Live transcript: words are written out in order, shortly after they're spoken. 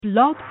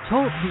Blog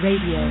Talk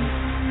Radio.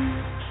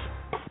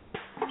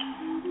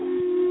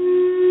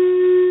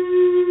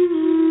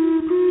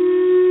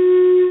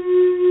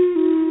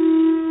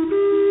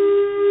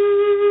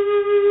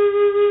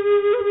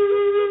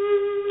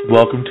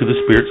 Welcome to the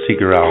Spirit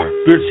Seeker Hour.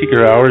 Spirit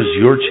Seeker Hour is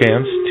your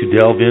chance to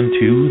delve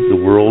into the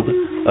world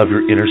of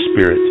your inner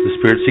spirit. The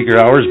Spirit Seeker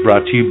Hour is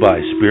brought to you by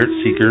Spirit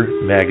Seeker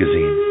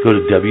Magazine. Go to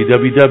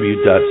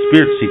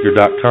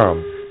www.spiritseeker.com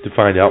to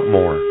find out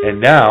more. And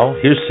now,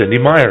 here's Cindy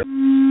Meyer.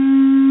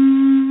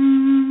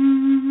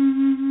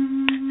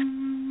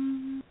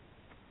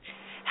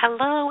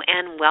 Hello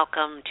and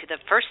welcome to the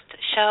first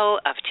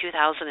show of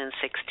 2016.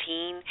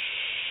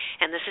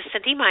 And this is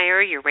Cindy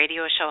Meyer, your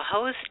radio show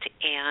host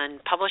and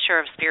publisher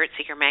of Spirit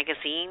Seeker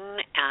Magazine.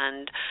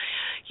 And,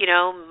 you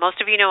know, most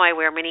of you know I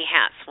wear many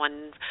hats.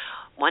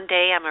 One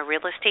day I'm a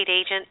real estate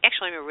agent.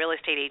 Actually, I'm a real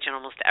estate agent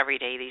almost every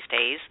day these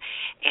days.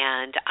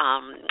 And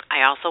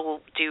I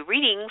also do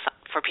readings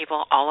for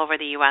people all over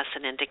the U.S.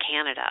 and into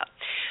Canada.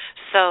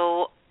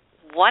 So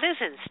what is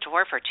in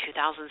store for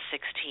 2016?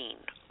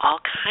 All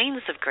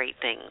kinds of great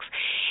things.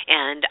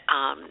 And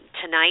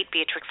tonight,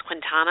 Beatrex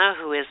Quntanna,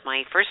 who is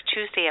my first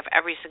Tuesday of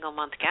every single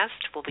month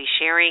guest, will be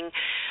sharing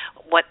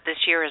what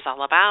this year is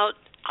all about,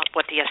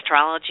 what the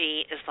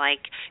astrology is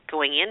like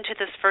going into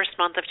this first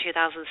month of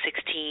 2016.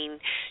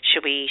 She'll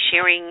be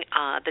sharing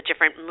the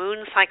different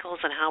moon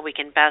cycles and how we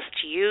can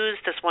best use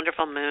this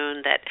wonderful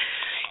moon that,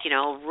 you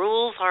know,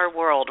 rules our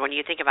world. When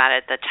you think about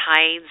it, the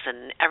tides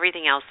and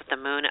everything else that the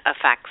moon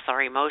affects,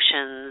 our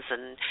emotions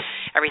and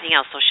everything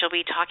else. So she'll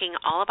be talking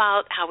all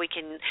about how we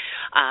can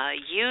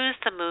use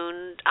the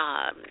moon,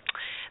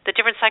 the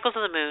different cycles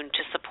of the moon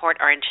to support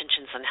our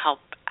intentions and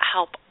help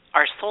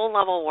our soul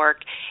level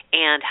work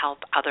and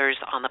help others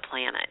on the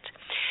planet.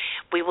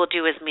 We will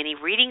do as many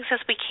readings as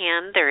we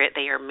can.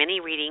 They are mini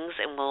readings,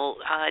 and we'll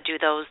do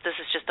those. This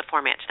is just the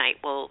format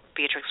tonight.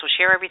 Beatrix will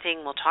share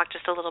everything. We'll talk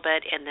just a little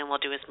bit, and then we'll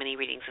do as many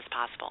readings as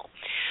possible.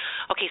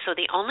 Okay, so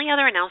the only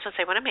other announcements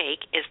I want to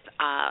make is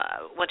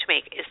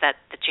that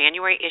the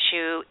January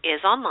issue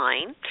is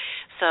online.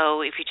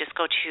 So if you just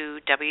go to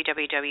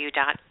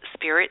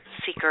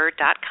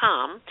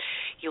www.spiritseeker.com,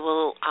 you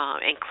will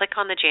and click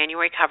on the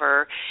January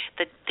cover.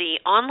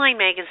 The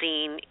online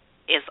magazine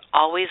is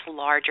always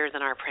larger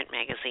than our print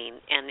magazine.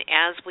 And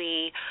as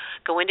we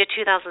go into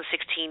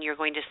 2016, you're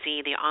going to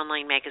see the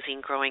online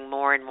magazine growing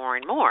more and more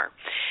and more.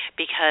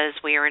 Because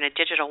we are in a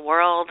digital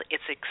world,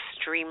 it's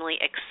extremely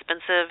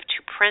expensive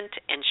to print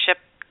and ship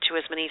to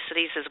as many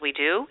cities as we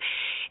do.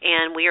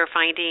 And we are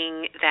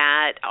finding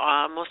that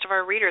most of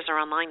our readers are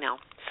online now.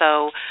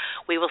 So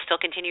we will still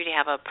continue to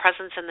have a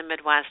presence in the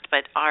Midwest,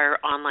 but our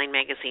online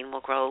magazine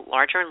will grow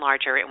larger and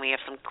larger, and we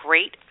have some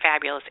great,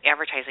 fabulous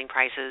advertising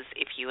prices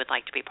if you would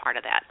like to be part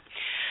of that.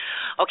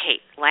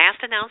 Okay, last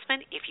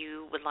announcement, if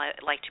you would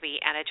like to be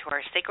added to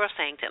our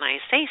Sacrosanct, and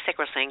I say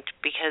Sacrosanct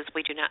because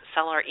we do not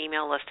sell our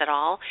email list at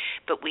all,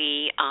 but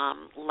we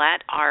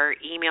let our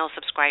email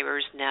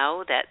subscribers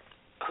know that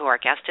who our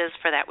guest is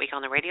for that week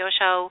on the radio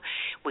show.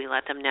 We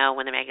let them know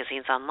when the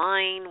magazine's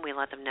online. We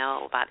let them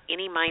know about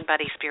any mind,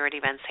 body, spirit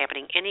events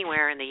happening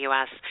anywhere in the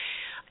U.S.,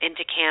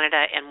 into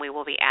Canada, and we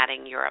will be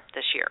adding Europe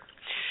this year.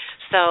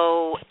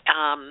 So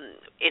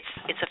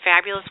it's a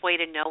fabulous way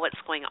to know what's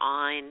going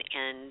on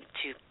and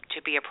to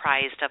be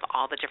apprised of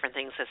all the different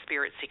things that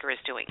Spirit Seeker is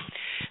doing.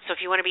 So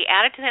if you want to be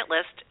added to that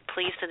list,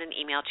 please send an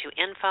email to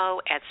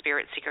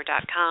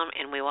info@spiritseeker.com,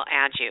 and we will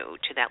add you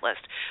to that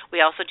list.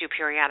 We also do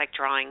periodic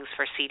drawings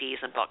for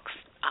CDs and books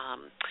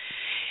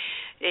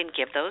and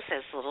give those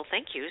as little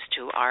thank yous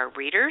to our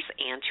readers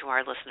and to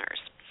our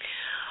listeners.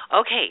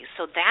 Okay,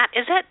 so that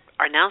is it.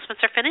 Our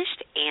announcements are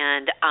finished,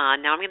 and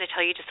now I'm going to tell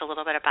you just a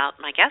little bit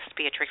about my guest,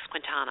 Beatrex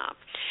Quntanna.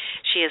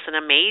 She is an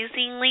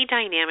amazingly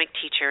dynamic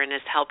teacher and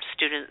has helped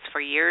students for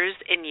years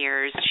and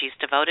years. She's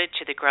devoted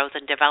to the growth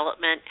and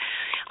development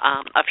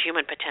of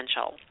human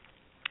potential.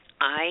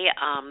 I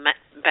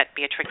met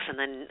Beatrex in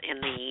the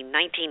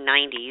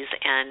 1990s,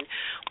 and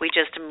we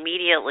just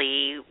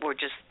immediately were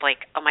just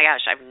like, oh my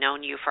gosh, I've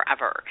known you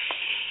forever.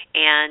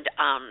 And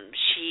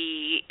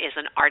she is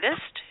an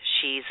artist.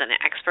 She's an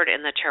expert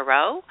in the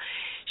tarot.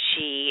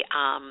 She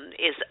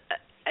is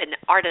an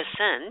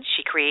artisan.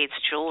 She creates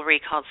jewelry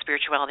called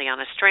Spirituality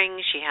on a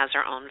String. She has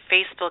her own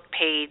Facebook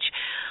page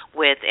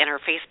in her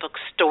Facebook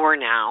store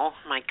now.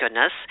 My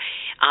goodness.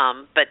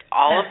 But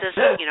all of this,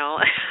 you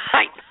know,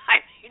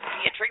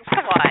 Beatrix,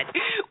 come on.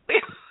 We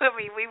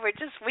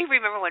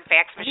remember when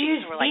fax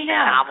machines were like the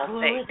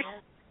novel thing.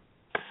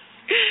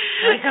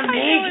 Like a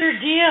major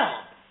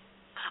deal.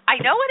 I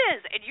know it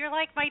is, and you're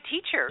like my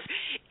teacher.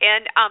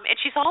 And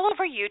she's all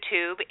over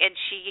YouTube, and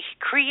she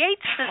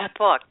creates this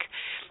book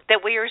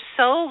that we are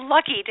so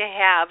lucky to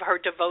have her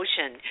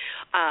devotion.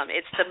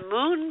 It's the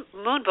moon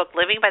book,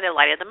 Living by the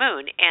Light of the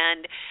Moon.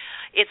 And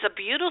It's a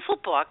beautiful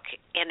book,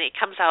 and it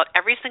comes out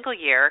every single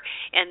year.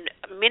 And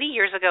many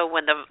years ago,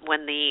 when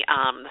the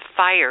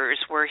fires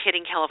were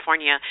hitting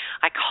California,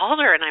 I called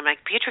her and I'm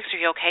like, Beatrex, are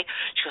you okay?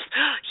 She goes,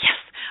 yes,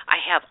 I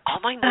have all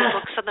my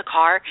notebooks in the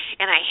car,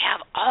 and I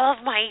have all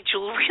of my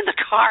jewelry in the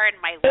car,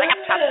 and my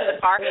laptop in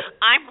the car.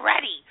 I'm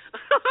ready.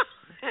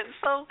 And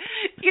so,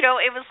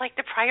 it was like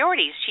the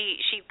priorities.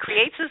 She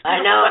creates this. I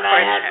know, and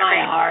I had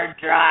my hard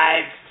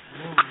drive.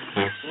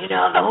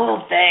 The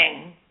whole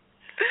thing.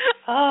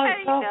 Oh,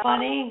 it's so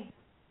funny.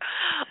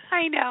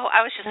 I know.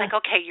 I was just like,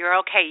 okay, you're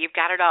okay. You've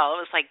got it all.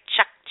 It was like,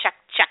 check, check,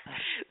 check.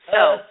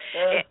 So,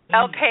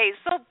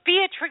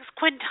 Beatrex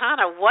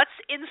Quntanna, what's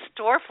in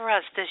store for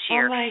us this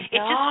year? Oh my God,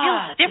 it just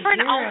feels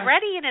different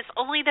already, and it's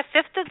only the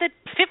 5th,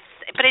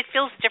 but it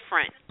feels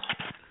different.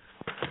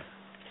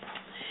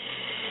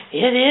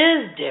 It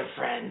is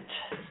different.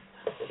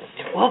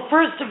 Well,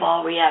 first of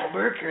all, we had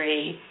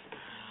Mercury,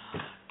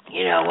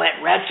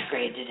 went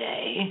retrograde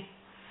today.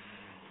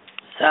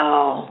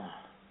 So,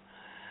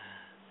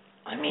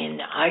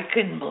 I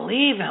couldn't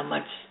believe how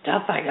much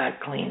stuff I got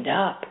cleaned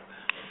up.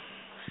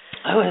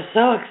 I was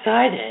so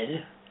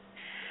excited.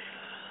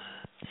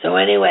 So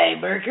anyway,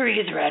 Mercury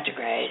is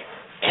retrograde,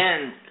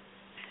 and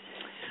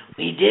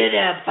we did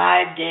have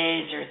 5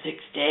 days or 6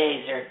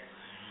 days or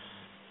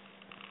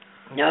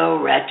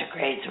no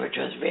retrogrades, which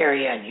was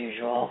very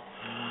unusual.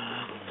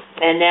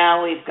 And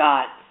now we've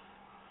got,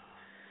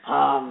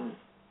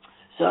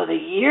 so the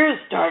year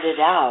started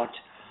out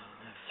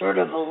sort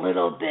of a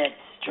little bit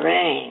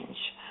strange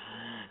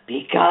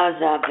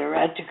because of the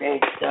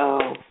retrograde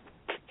so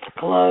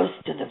close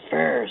to the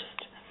first.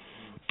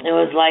 It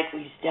was like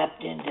we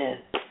stepped into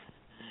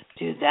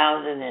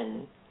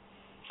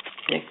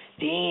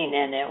 2016,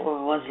 and it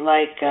was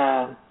like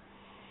a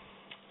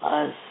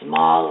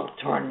small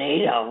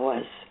tornado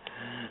was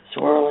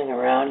swirling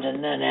around,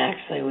 and then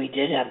actually we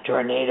did have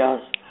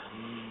tornadoes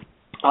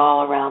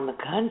all around the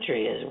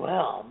country as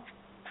well.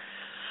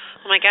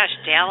 Oh my gosh,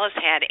 Dallas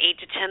had 8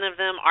 to 10 of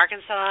them.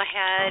 Arkansas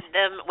had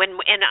them.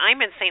 And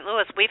I'm in St.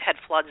 Louis, we've had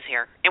floods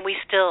here, and we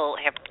still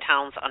have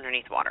towns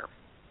underneath water.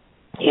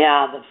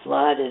 Yeah, the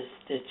flood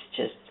it's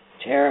just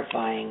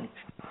terrifying.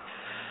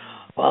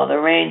 Well, the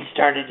rain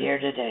started here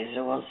today,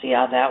 so we'll see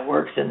how that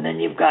works. And then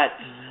you've got,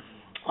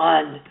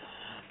 on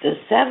the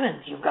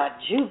 7th, you've got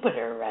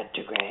Jupiter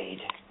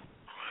retrograde.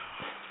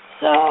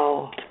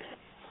 So,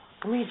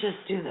 let me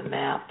just do the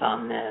math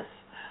on this.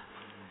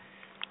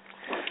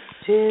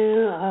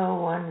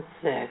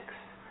 2016.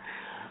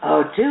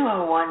 Oh,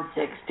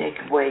 2016 take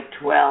away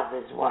 12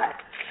 is what?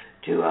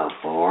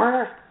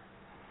 204?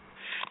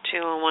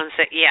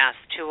 2016, yes,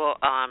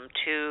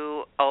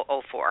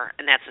 2004,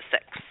 and that's a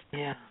 6.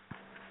 Yeah.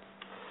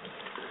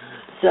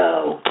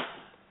 So,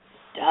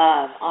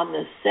 on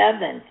the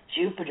 7th,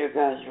 Jupiter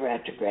goes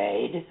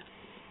retrograde,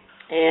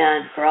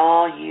 and for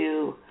all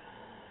you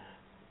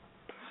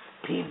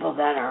people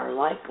that are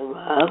like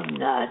love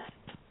nuts,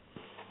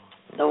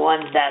 the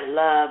ones that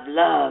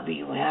love,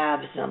 you have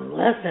some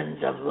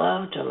lessons of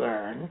love to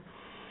learn,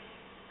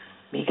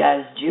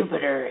 because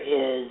Jupiter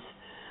is,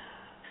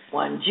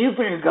 when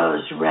Jupiter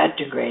goes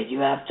retrograde, you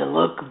have to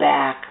look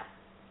back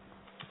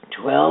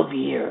 12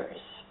 years.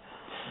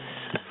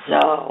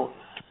 So,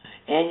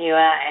 and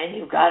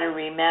you've got to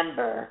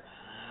remember,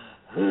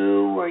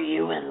 who were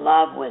you in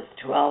love with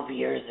 12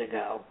 years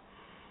ago?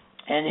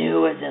 And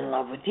who was in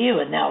love with you?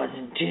 And that was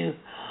in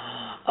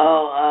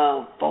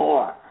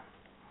 2004.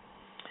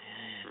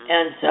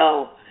 And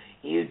so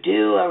you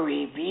do a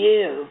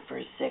review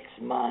for 6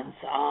 months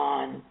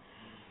on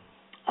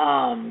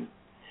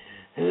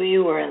who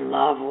you were in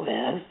love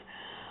with,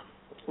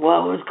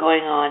 what was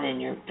going on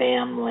in your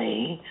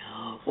family,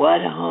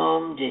 what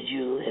home did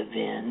you live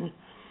in,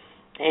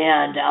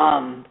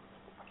 and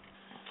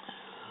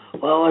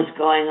what was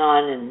going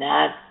on in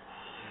that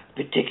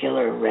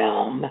particular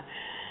realm,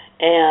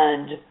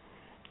 and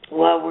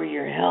what were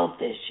your health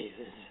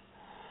issues.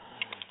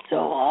 So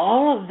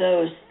all of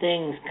those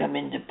things come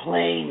into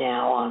play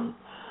now on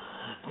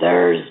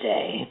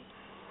Thursday,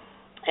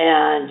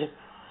 and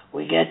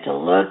we get to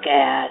look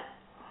at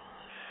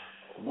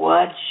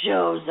what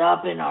shows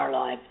up in our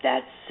life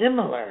that's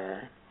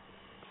similar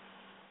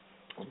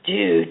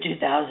to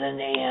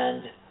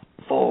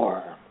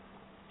 2004.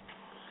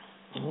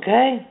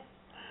 Okay?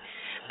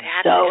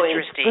 That's so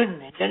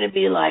interesting. It's going to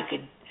be like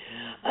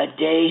a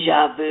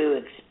deja vu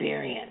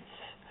experience.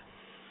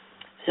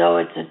 So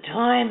it's a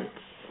time,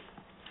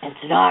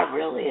 it's not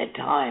really a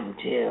time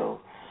to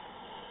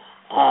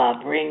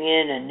bring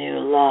in a new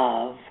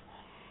love.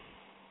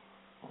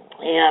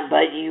 Yeah,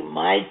 but you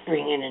might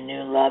bring in a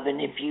new love, and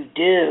if you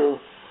do,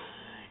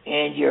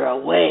 and you're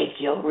awake,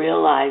 you'll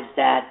realize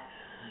that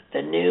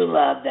the new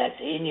love that's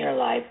in your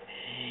life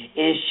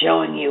is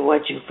showing you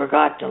what you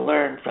forgot to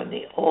learn from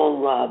the old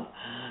love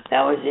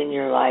that was in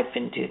your life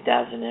in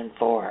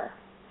 2004.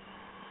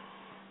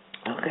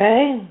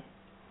 Okay?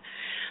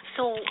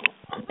 So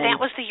that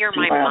was the year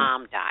my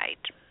mom died.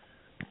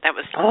 That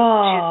was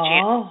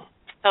June.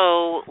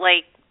 So,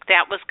 like,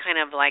 that was kind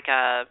of like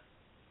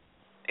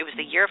it was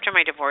the year after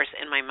my divorce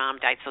and my mom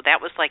died. So that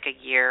was like a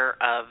year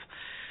of,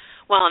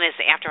 well, and it's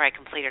after I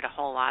completed a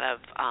whole lot of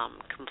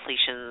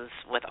completions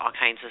with all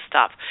kinds of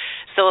stuff.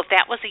 So if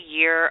that was a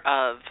year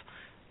of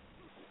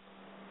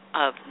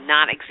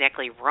not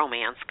exactly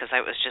romance, because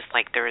I was just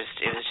like, it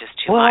was just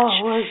too much.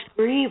 Well, it was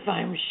grief,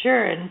 I'm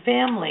sure, and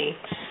family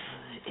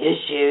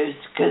issues,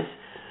 because,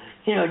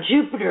 you know,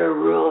 Jupiter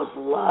rules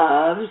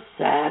love,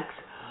 sex,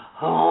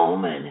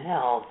 home, and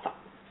health,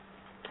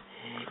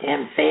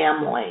 and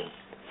family.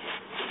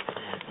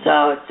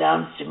 So it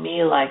sounds to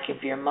me like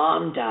if your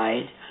mom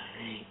died,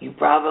 you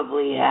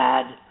probably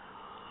had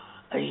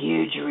a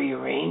huge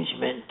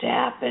rearrangement to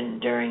happen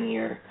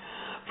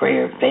for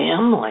your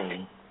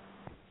family.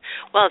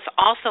 Well, it's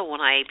also when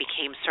I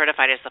became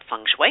certified as a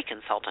feng shui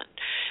consultant.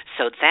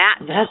 So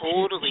that's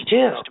totally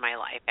changed my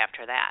life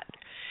after that.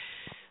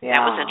 Yeah.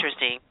 That was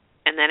interesting.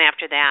 And then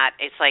after that,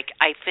 it's like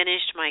I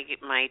finished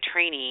my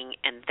training,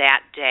 and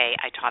that day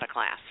I taught a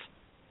class.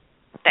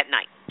 That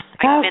night.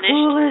 How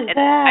cool is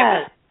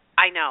that?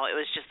 I know. It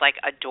was just like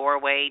a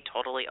doorway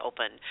totally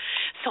open.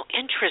 So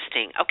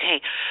interesting. Okay.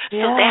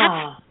 So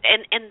that's,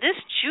 and this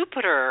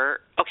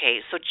Jupiter,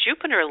 okay, so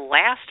Jupiter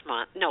last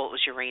month, no, it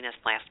was Uranus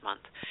last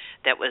month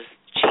that was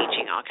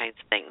changing all kinds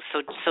of things.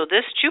 So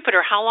this Jupiter,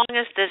 how long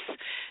is this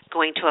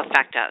going to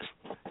affect us?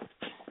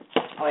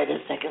 Wait a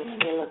second. Let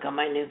me look on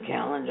my new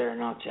calendar, and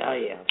I'll tell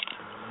you.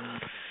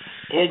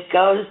 It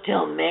goes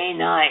till May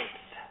 9th.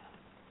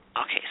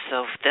 Okay,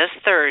 so this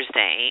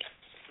Thursday,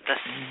 the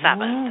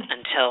 7th,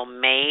 until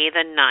May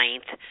the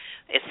 9th,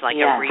 it's like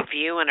a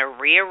review and a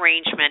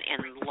rearrangement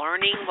and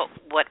learning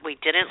what we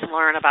didn't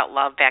learn about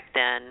love back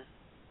then.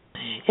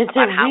 It's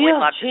a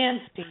real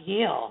chance to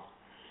heal.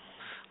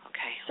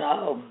 Okay.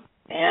 So,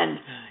 and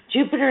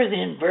Jupiter's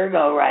in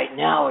Virgo right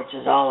now, which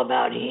is all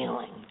about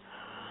healing.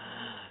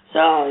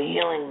 So,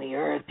 healing the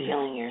earth,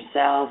 healing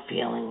yourself,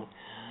 healing,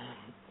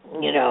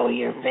 you know,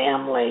 your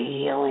family,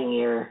 healing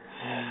your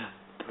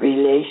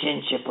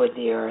relationship with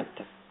the earth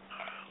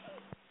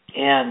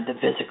and the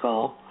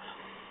physical.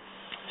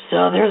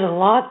 So there's a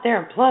lot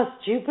there. Plus,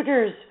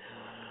 Jupiter's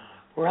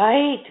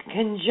right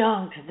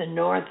conjunct the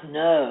North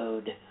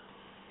Node.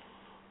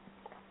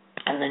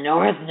 And the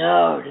North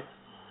Node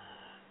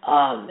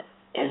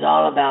is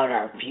all about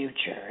our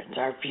future. It's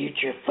our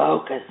future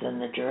focus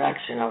and the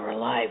direction of our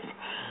life.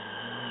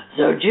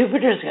 So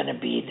Jupiter's going to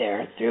be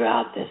there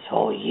throughout this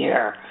whole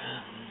year.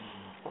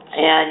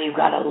 And you've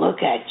got to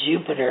look at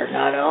Jupiter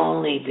not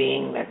only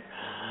being the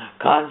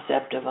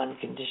concept of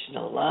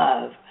unconditional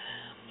love,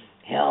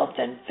 health,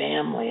 and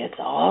family, it's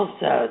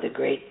also the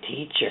great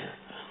teacher,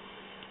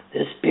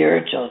 the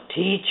spiritual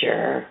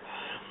teacher,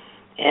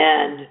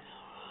 and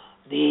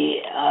the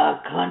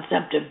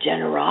concept of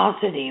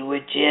generosity,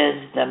 which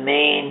is the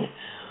main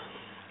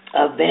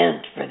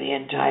event for the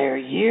entire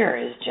year,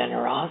 is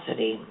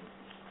generosity.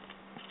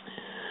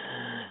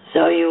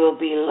 So you will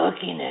be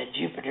looking at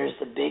Jupiter's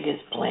the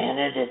biggest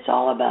planet. It's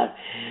all about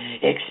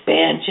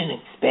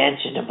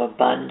expansion of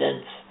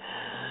abundance,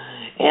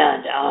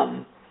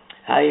 and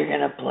how you're going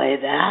to play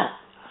that.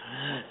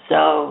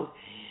 So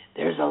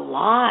there's a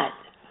lot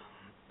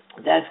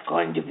that's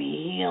going to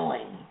be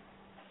healing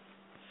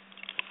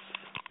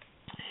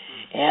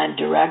and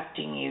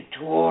directing you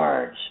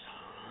towards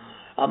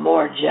a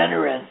more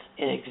generous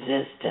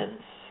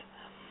existence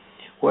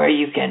where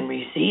you can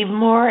receive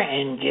more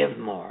and give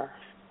more.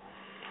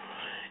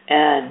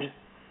 And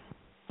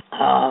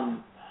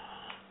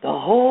the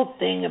whole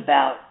thing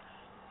about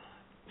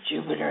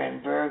Jupiter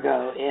and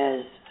Virgo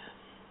is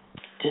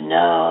to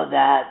know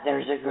that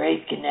there's a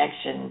great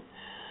connection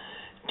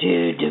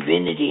to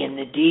divinity in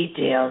the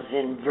details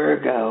in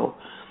Virgo,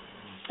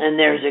 and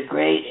there's a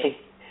great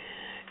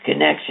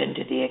connection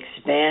to the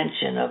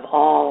expansion of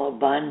all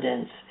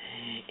abundance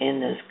in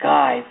the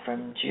sky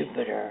from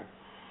Jupiter.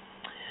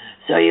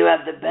 So you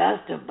have the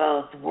best of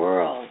both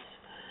worlds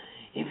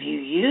if you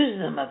use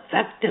them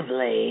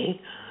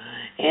effectively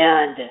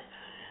and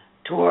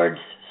towards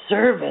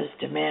service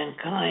to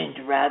mankind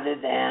rather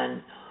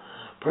than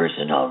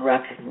personal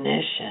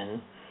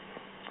recognition.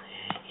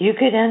 You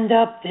could end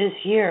up this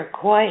year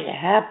quite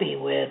happy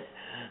with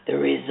the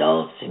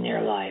results in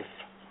your life.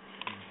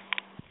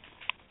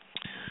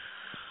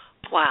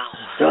 Wow.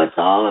 So it's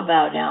all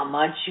about how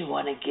much you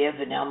want to give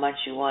and how much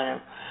you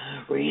want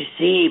to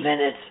receive.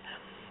 And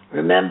it's,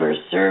 remember,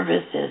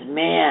 service is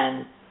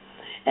man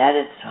at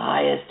its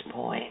highest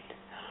point,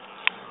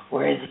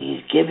 whereas he's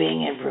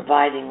giving and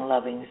providing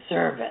loving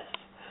service.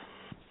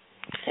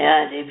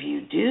 And if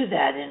you do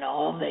that in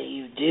all that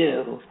you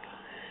do,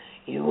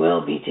 you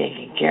will be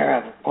taken care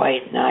of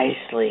quite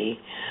nicely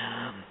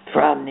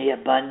from the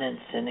abundance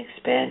and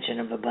expansion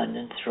of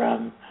abundance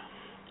from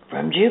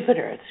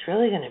Jupiter. It's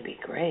really going to be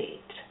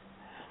great.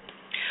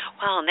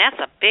 Well, and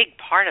that's a big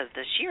part of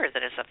this year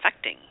that it's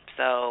affecting.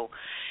 So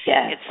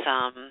yes. It's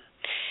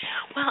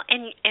well,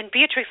 and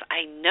Beatrex,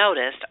 I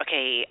noticed.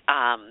 Okay,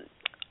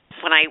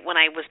 when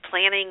I was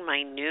planning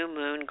my new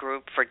moon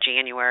group for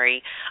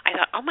January, I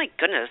thought, oh my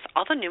goodness,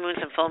 all the new moons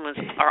and full moons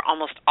are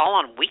almost all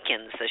on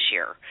weekends this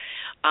year.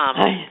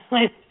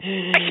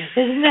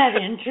 Isn't that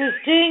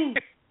interesting?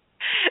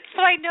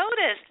 So I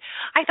noticed.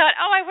 I thought,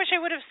 oh, I wish I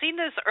would have seen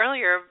this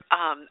earlier.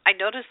 I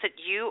noticed that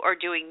you are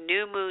doing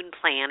new moon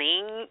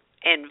planning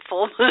and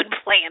full moon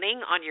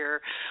planning on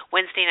your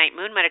Wednesday night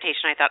moon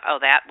meditation. I thought, oh,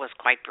 that was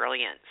quite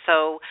brilliant.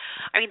 So,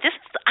 I mean,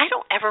 I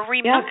don't ever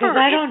remember. Yeah, because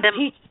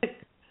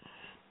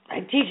I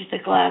teach the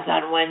class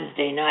on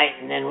Wednesday night,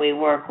 and then we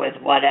work with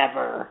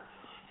whatever.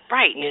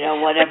 Right.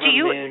 Whatever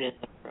moon is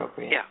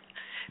appropriate. Yeah.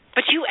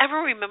 But do you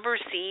ever remember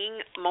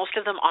seeing most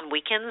of them on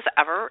weekends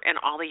ever in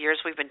all the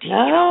years we've been teaching?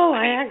 No,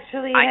 I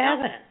actually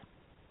haven't.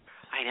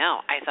 I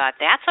know. I thought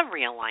that's a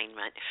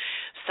realignment.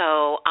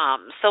 So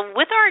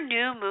with our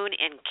new moon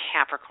in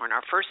Capricorn,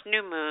 our first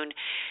new moon,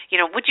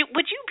 would you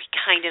be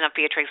kind enough,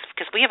 Beatrex,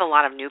 because we have a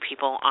lot of new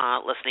people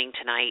listening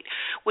tonight,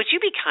 would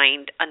you be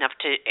kind enough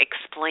to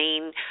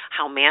explain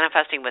how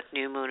manifesting with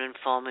new moon and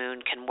full moon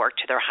can work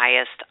to their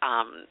highest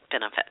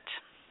benefit?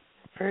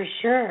 For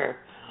sure.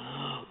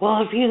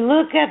 Well, if you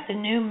look at the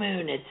new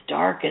moon, it's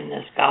dark in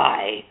the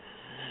sky.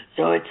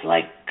 So it's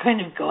like kind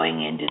of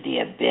going into the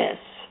abyss.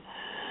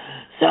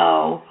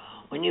 So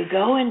when you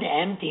go into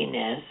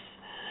emptiness,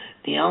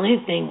 the only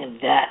thing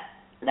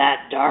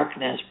that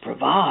darkness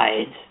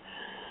provides,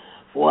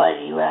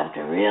 what you have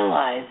to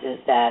realize is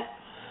that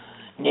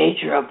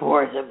nature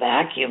abhors a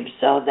vacuum,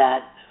 so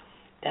that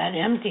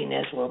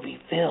emptiness will be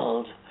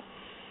filled.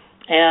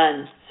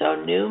 And so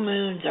new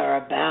moons are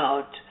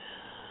about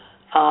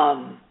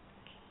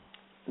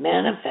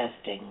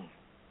manifesting.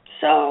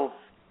 So,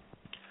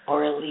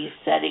 or at least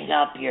planting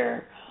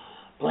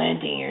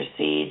your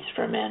seeds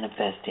for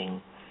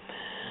manifesting.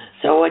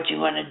 So what you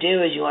want to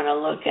do is you want to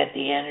look at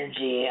the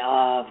energy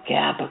of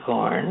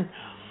Capricorn,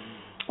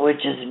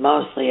 which is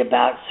mostly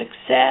about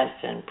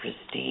success and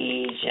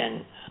prestige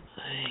and,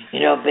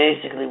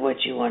 basically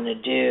what you want to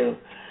do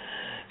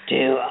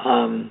to,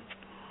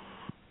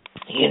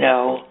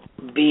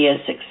 be as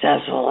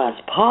successful as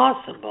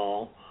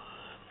possible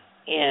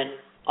in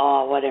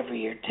whatever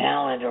your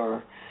talent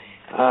or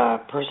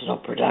personal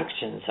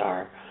productions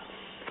are.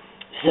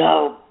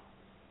 So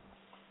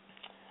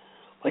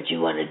what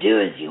you want to do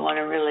is you want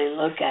to really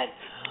look at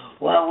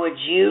what would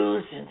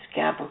you, since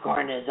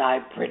Capricorn is I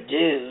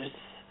produce,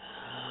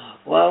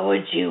 what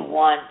would you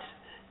want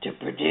to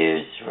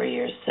produce for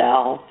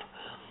yourself,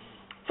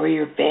 for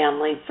your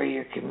family, for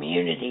your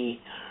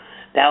community,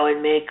 that would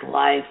make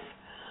life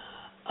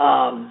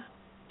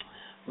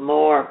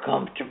more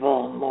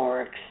comfortable,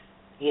 more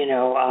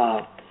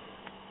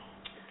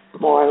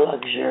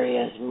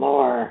luxurious,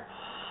 more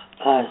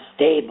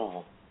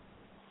stable.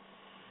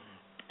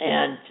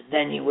 And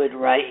then you would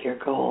write your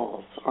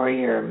goals or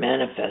your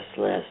manifest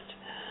list.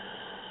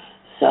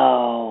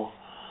 So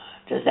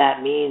does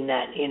that mean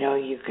that,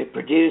 you could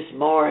produce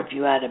more if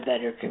you had a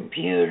better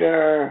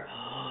computer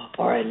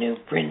or a new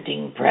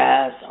printing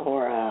press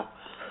or a,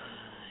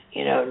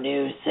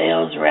 new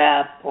sales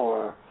rep,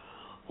 or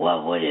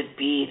what would it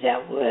be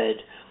that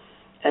would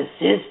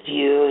assist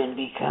you in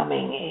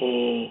becoming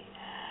a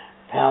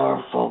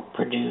powerful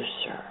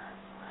producer?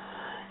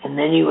 And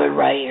then you would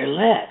write your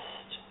list.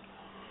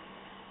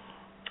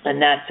 And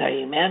that's how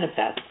you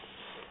manifest.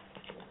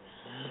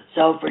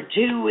 So for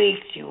 2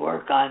 weeks you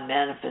work on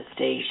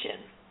manifestation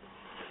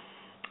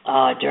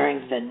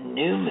during the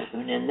new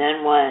moon. And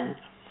then when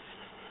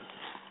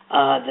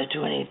the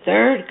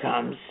 23rd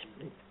comes,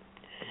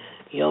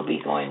 you'll be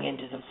going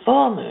into the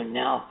full moon.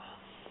 Now,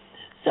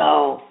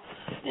 so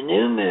the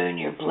new moon,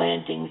 you're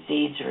planting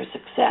seeds for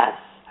success.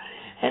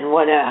 And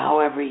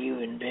however you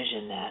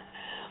envision that.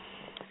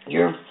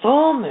 Your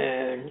full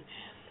moon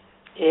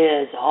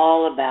is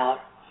all about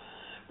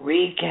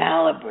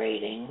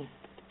recalibrating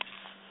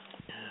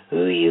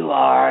who you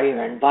are,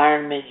 your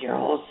environment, your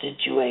whole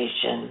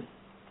situation,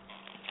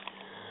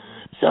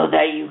 so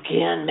that you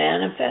can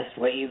manifest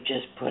what you've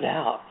just put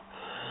out.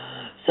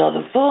 So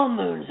the full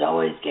moons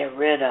always get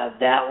rid of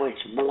that which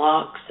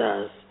blocks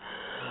us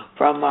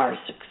from our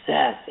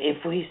success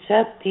if we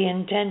set the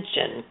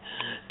intention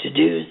to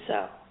do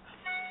so.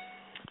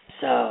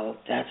 So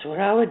that's what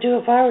I would do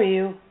if I were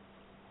you.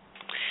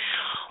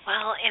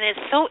 Well, and it's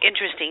so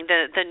interesting.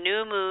 The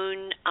new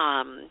moon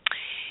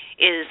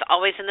is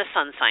always in the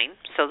sun sign.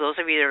 So those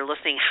of you that are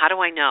listening, how do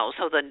I know?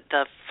 So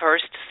the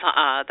first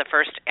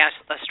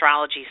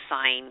astrology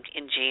sign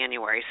in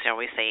January, so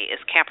we say, is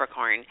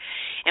Capricorn.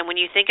 And when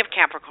you think of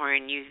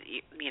Capricorn,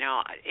 you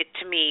know, it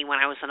to me, when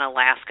I was in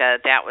Alaska,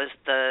 that was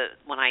the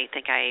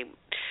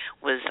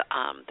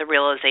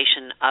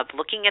realization of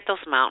looking at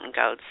those mountain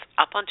goats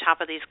up on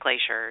top of these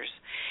glaciers,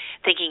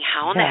 thinking,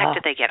 how in the heck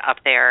did they get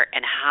up there,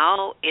 and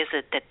how is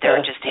it that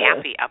they're just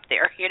happy up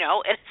there, you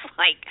know? And it's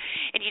like,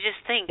 and you just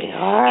think, you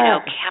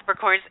know,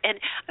 Capricorns, and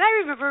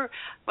I remember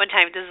one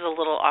time, this is a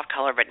little off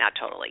color, but not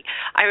totally,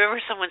 I remember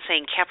someone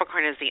saying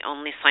Capricorn is the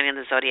only sign in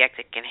the zodiac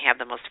that can have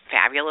the most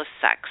fabulous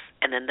sex,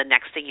 and then the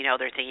next thing you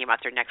know, they're thinking about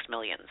their next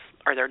millions,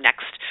 or their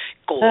next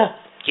goal,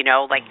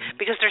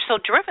 because they're so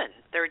driven.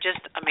 They're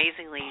just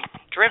amazingly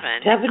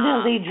driven.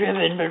 Definitely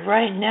driven, but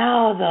right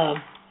now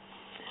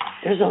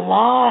there's a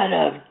lot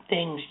of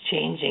things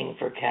changing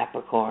for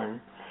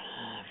Capricorn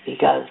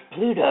because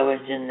Pluto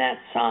is in that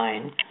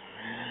sign.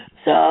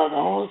 So the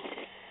whole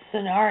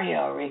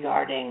scenario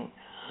regarding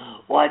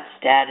what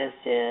status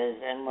is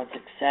and what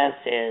success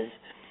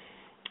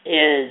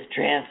is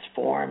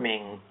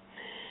transforming.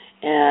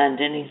 And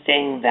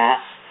anything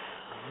that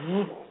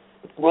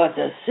was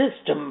a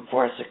system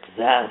for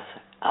success,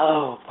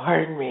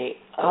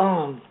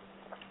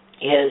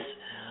 is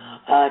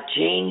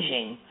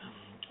changing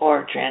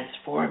or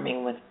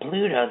transforming with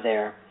Pluto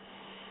there.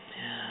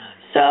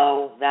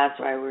 So that's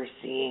why we're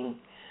seeing,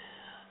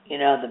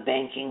 the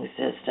banking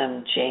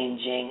system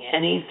changing.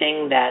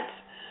 Anything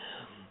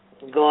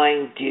that's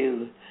going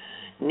to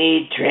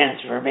need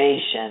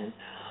transformation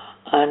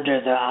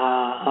under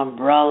the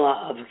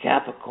umbrella of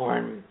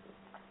Capricorn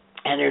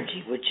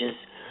energy, which is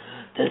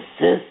the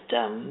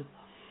system,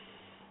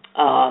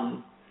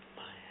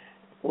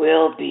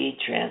 will be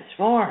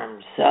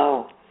transformed.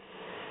 So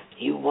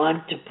you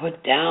want to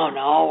put down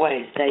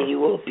always that you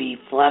will be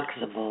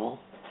flexible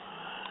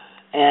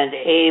and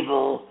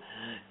able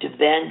to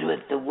bend with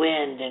the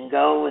wind and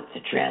go with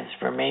the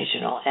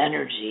transformational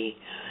energy,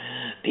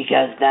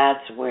 because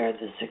that's where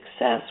the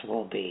success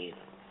will be.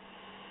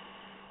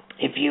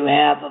 If you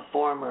have a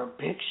former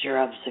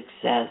picture of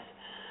success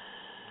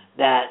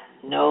that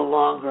no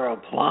longer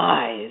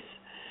applies,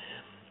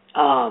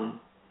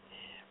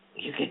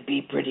 you could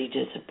be pretty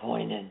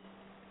disappointed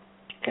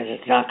because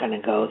it's not going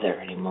to go there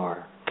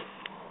anymore.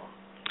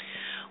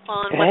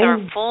 Well, and with our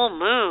full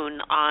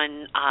moon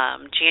on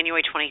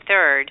January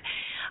 23rd,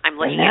 I'm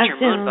looking at your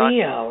moon book. And that's in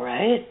Leo,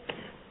 right?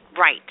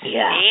 Right.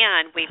 Yeah.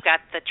 And we've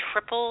got the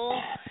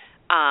triple,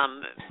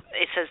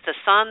 it says the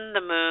sun, the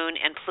moon,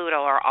 and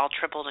Pluto are all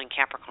tripled in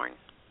Capricorn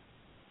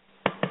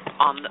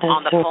on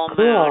the full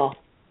moon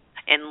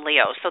in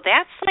Leo. So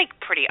that's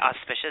pretty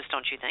auspicious,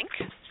 don't you think?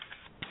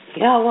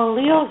 Yeah, well,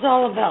 Leo's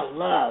all about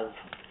love.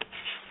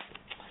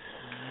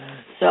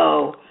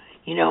 So,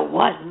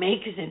 what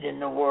makes it in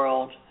the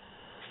world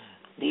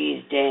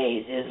these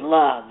days is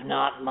love,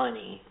 not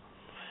money.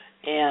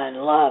 And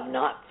love,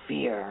 not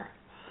fear.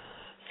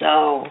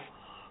 So,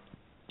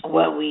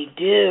 what we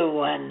do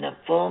when the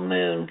full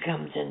moon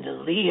comes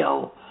into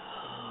Leo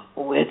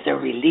with a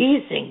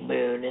releasing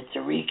moon, it's a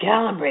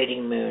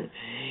recalibrating moon.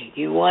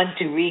 You want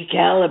to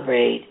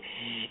recalibrate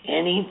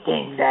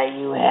anything that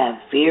you have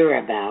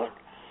fear about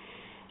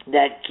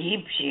that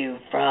keeps you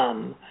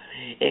from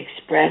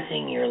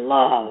expressing your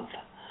love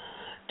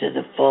to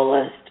the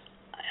fullest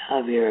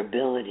of your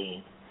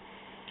ability.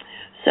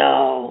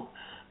 So,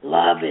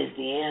 love is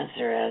the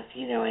answer, as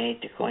I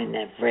hate to coin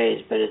that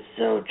phrase, but it's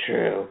so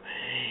true.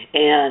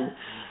 And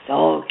the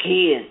whole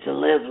key is to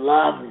live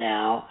love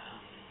now,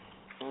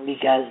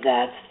 because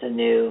that's the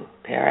new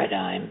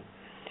paradigm.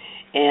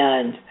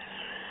 And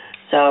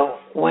so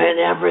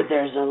whenever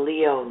there's a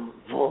Leo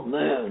full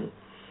moon,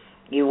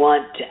 you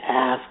want to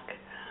ask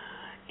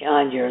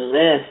on your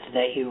list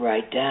that you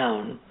write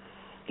down,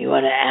 you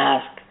want to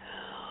ask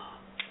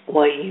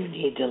what you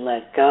need to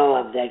let go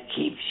of that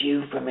keeps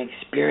you from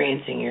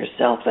experiencing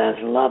yourself as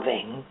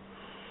loving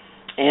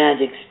and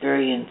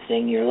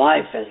experiencing your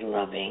life as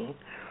loving,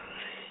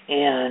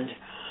 and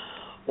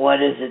what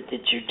is it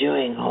that you're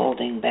doing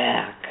holding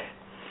back.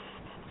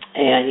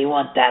 And you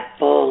want that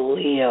full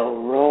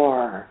Leo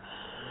roar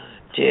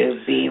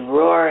to be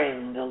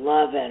roaring the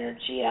love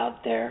energy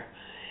out there.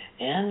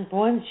 And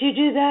once you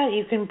do that,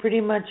 you can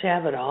pretty much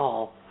have it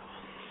all.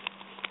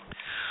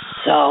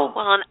 So,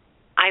 well, and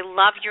I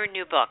love your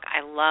new book.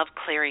 I love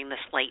Clearing the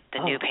Slate,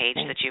 the new page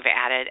that you've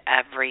added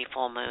every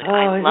full moon.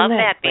 I love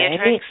that,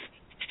 Beatrex.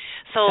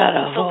 So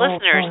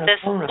listeners,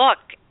 this book,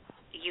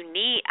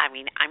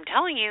 I'm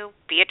telling you,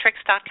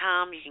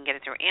 Beatrex.com, you can get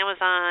it through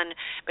Amazon,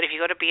 but if you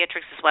go to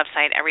Beatrex's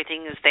website,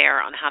 everything is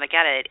there on how to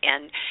get it.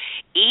 And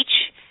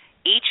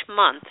each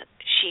month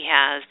she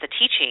has the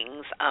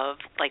teachings of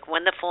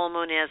when the full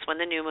moon is, when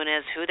the new moon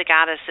is, who the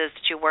goddess is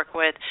that you work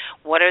with,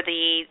 what are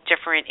the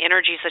different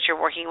energies that you're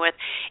working with.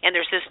 And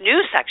there's this new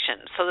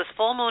section. So this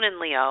full moon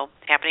in Leo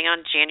happening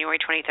on January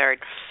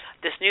 23rd,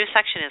 this new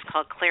section is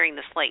called Clearing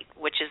the Slate,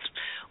 which is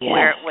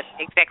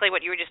exactly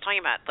what you were just talking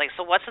about.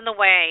 So what's in the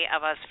way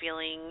of us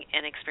feeling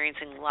and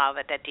experiencing love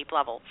at that deep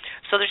level?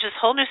 So there's this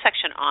whole new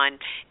section on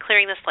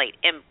clearing the slate.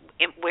 And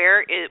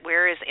where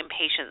is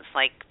impatience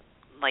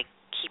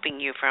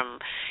keeping you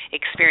from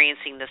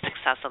experiencing the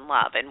success and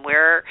love, and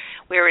where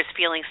is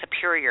feeling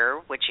superior,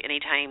 which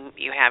anytime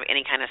you have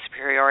any kind of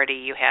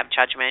superiority, you have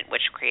judgment,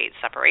 which creates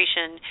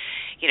separation,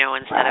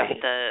 instead of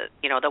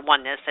the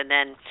oneness. And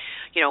then,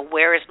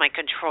 where is my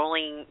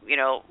controlling,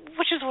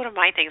 which is one of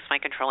my things,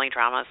 my controlling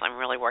dramas. I'm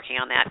really working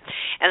on that.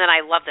 And then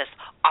I love this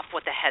off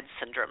with the head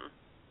syndrome.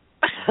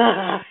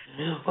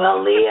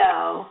 Well,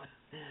 Leo,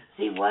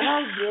 see what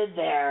I did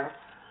there.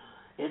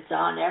 It's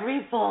on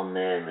every full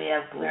moon we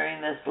have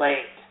Clearing the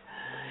Slate.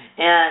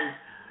 And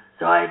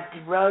so I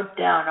wrote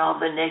down all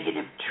the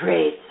negative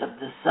traits of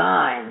the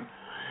sign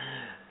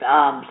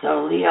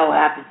So Leo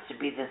happens to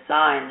be the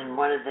sign, and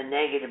one of the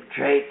negative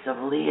traits of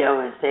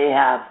Leo is they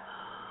have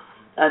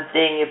a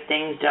thing, if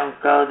things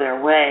don't go their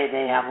way,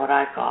 they have what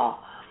I call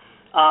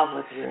off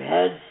with your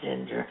head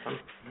syndrome,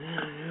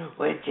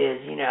 which is,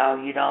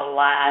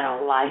 I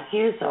don't like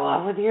you, so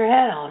off with your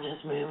head, I'll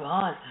just move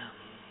on.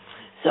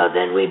 So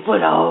then we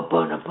put a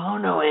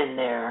Ho'oponopono in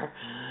there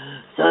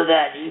so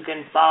that you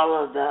can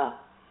follow the,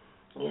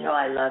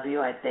 I love you,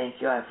 I thank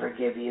you, I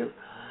forgive you,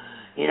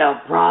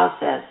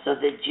 process, so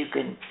that you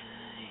can,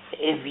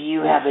 if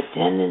you have a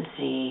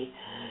tendency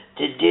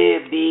to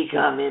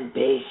become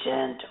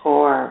impatient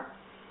or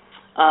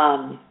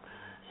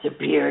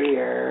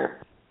superior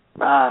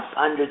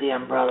under the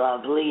umbrella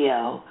of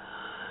Leo,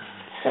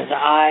 because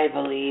I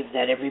believe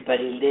that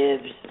everybody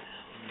lives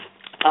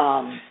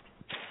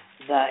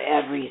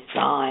every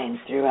sign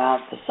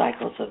throughout the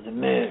cycles of the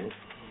moon.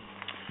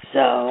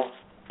 So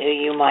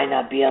you might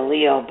not be a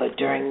Leo, but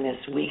during this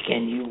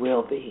weekend you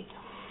will be.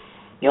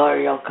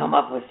 You'll come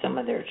up with some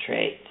of their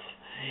traits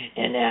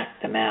and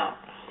act them out.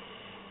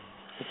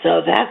 So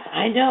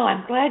I know,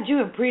 I'm glad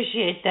you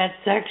appreciate that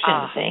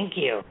section. Thank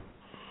you.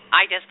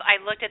 I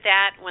looked at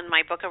that when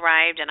my book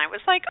arrived, and I was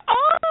like,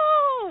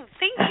 oh,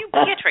 thank you,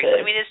 Beatrex.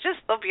 I mean, it's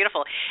just so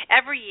beautiful.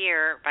 Every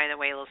year, by the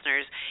way,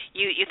 listeners,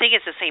 you think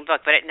it's the same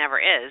book, but it never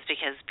is,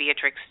 because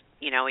Beatrex,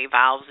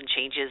 evolves and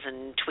changes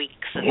and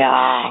tweaks. And,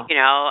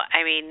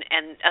 I mean,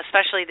 and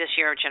especially this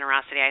year of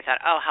generosity, I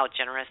thought, oh, how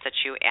generous that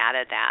you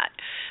added that.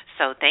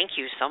 So thank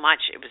you so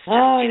much. It was just,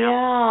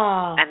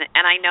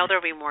 and I know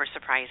there'll be more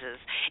surprises.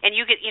 And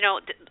you get,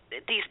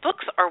 these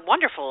books are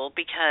wonderful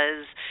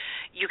because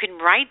you can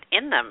write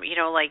in them,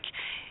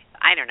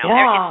 I don't know.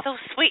 Yeah. It's so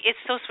sweet.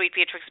 It's so sweet,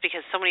 Beatrex,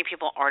 because so many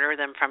people order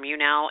them from you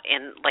now,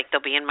 and they'll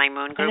be in my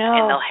moon group,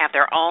 and they'll have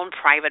their own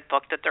private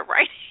book that they're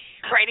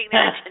writing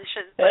their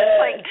intentions.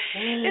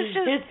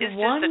 It's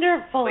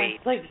wonderful. Just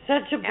it's like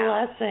such a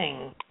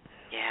blessing.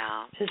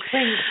 Yeah. Just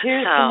brings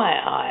tears to my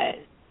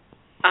eyes.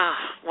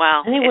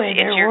 Well. Anyway,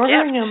 it's they're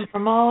ordering them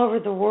from all over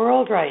the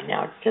world right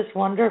now. It's just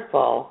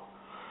wonderful.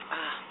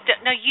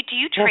 Now, do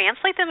you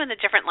translate them into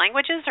different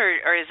languages,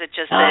 or is it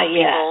just that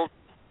people?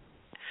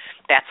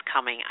 That's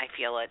coming. I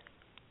feel it.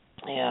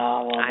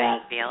 Yeah, well, I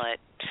feel it.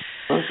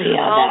 We'll see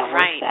how that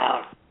works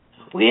out.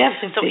 We have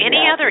to. So,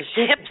 any other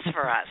tips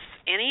for us?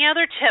 Any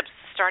other tips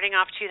starting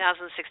off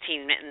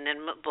 2016, and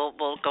then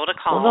we'll go to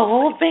calls. Well, the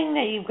whole thing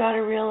that you've got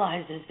to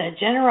realize is that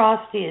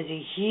generosity is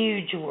a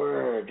huge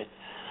word,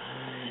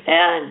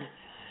 and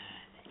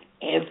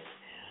if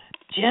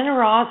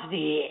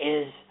generosity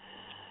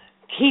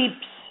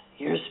keeps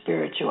your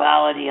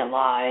spirituality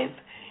alive,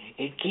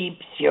 it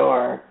keeps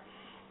your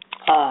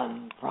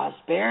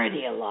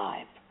prosperity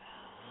alive.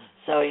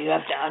 So you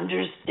have to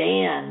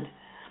understand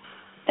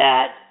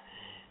that,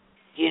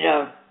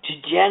 to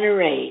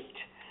generate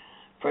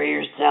for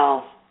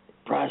yourself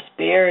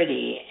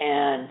prosperity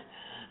and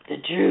the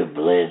true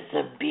bliss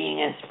of being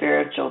a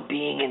spiritual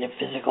being in a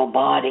physical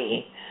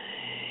body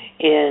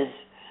is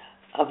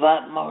of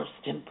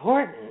utmost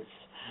importance.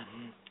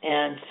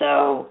 And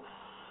so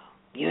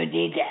you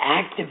need to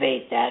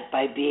activate that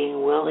by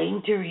being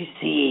willing to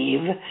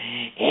receive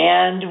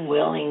and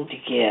willing to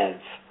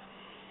give.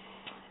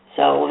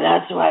 So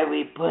that's why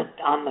we put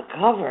on the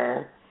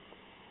cover,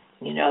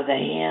 the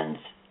hands,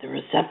 the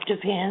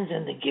receptive hands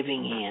and the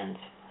giving hands.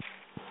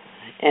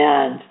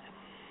 And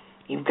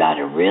you've got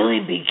to really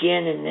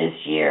begin in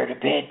this year to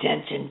pay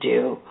attention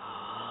to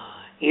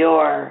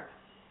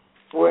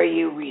where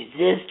you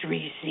resist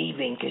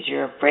receiving because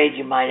you're afraid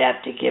you might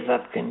have to give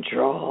up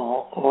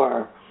control,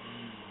 or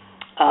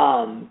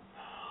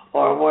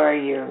where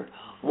you're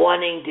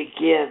wanting to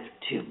give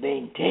to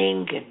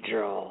maintain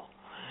control.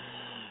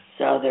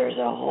 So there's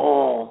a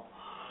whole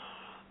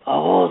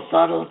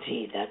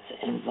subtlety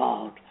that's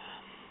involved.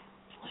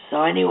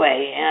 So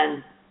anyway,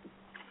 and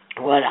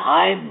what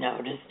I've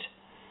noticed,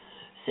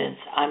 since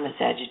I'm a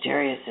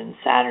Sagittarius and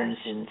Saturn's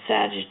in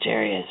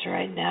Sagittarius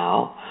right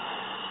now,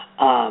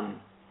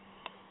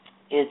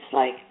 it's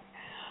like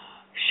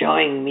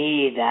showing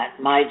me that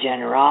my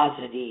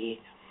generosity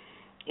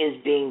is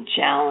being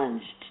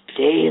challenged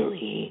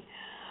daily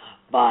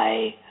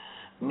by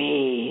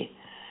me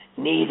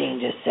needing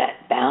to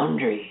set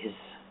boundaries.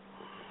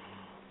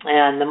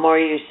 And the more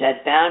you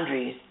set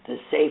boundaries, the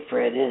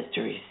safer it is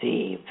to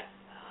receive.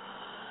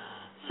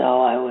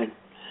 So I would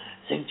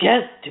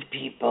suggest to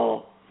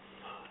people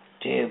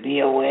to be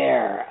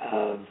aware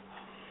of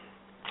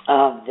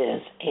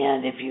this.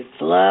 And if you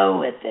flow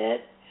with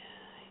it,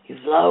 you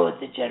flow with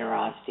the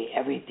generosity,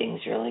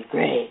 everything's really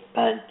great.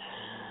 But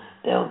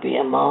there'll be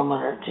a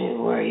moment or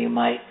two where you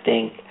might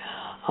think,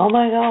 oh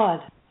my God,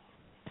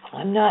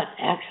 I'm not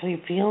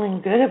actually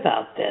feeling good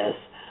about this.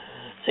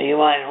 So you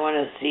might want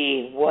to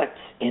see what's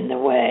in the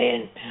way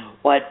and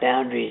what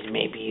boundaries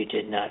maybe you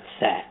did not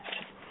set.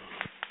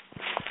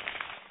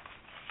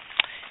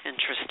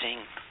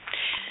 Interesting.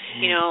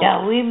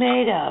 Yeah, we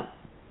made a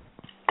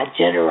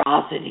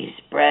generosity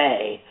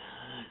spray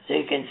so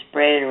you can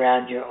spray it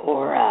around your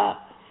aura.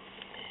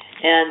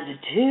 And the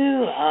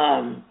two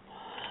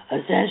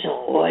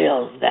essential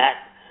oils that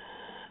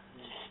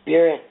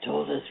Spirit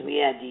told us we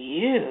had to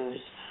use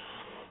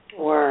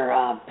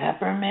were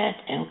peppermint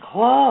and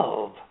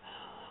clove,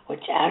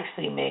 which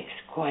actually makes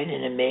quite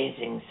an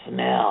amazing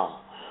smell,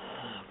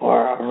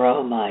 or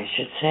aroma, I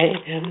should say.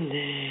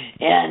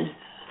 And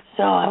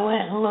so I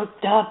went and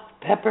looked up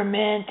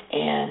peppermint,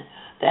 and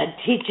that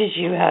teaches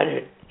you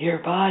your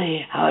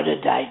body how to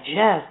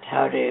digest,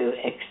 how to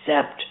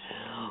accept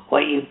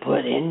what you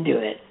put into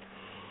it.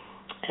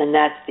 And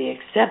that's the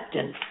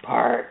acceptance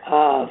part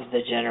of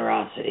the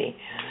generosity.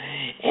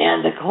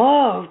 And the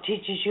clove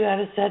teaches you how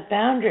to set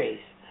boundaries.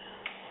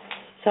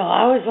 So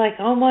I was like,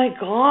 oh my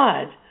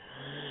God,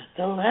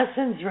 the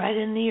lesson's right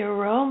in the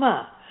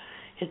aroma.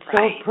 It's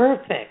so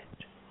perfect.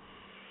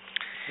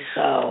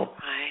 So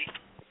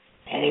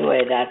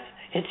anyway,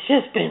 it's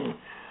just been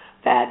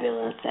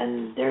fabulous.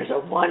 And there's a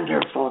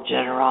wonderful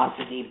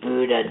generosity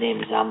Buddha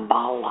named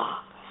Zambala.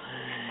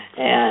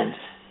 And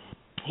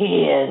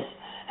he is,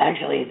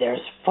 actually there's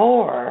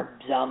 4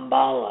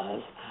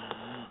 Zambalas,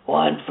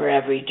 one for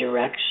every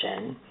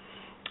direction.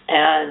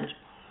 And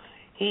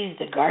he's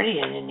the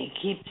guardian, and he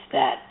keeps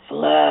that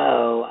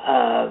flow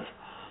of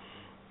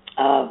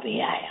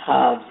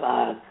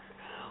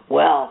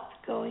wealth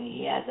going.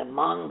 He has a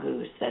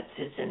mongoose that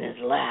sits in his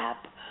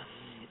lap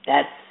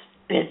that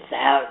spits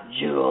out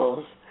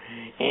jewels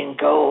in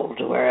gold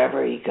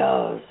wherever he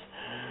goes.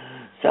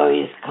 So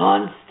he's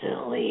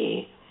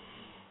constantly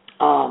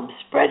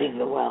spreading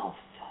the wealth.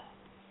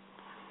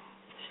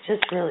 It's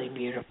just really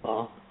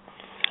beautiful.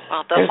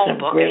 Well, there's some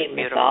great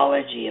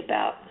mythology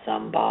about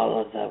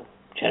Zambala, the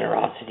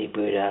generosity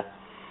Buddha,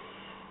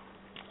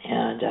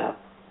 and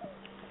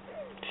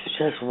it's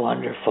just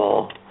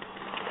wonderful,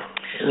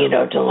 to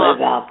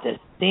live out this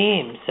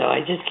theme. So I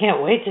just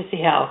can't wait to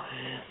see how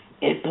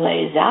it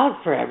plays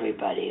out for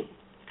everybody.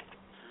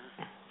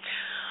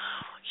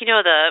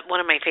 One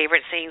of my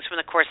favorite sayings from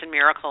the Course in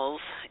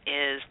Miracles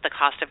is the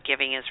cost of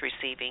giving is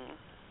receiving.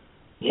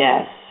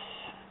 Yes.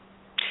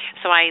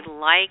 So I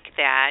like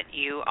that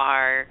you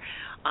are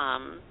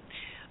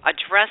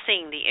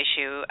addressing the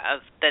issue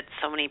of that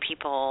so many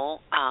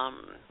people,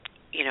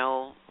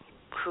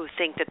 who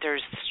think that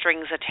there's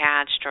strings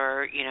attached,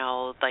 or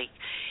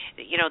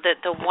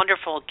the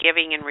wonderful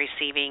giving and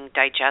receiving,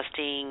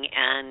 digesting,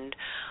 and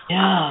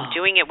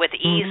doing it with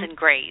ease and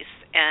grace,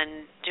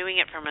 and doing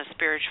it from a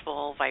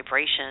spiritual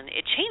vibration.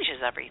 It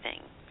changes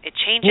everything. It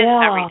changes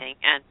everything,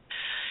 and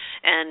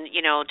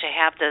to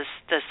have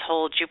this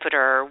whole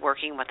Jupiter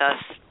working with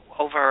us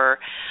over,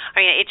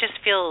 it just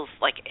feels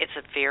like it's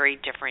a very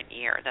different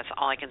year. That's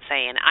all I can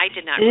say. And I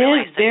did not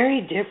realize it is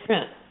very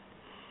different.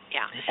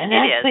 Yeah, and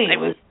actually, it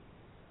was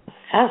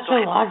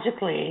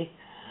astrologically,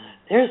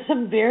 there's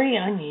some very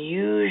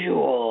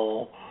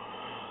unusual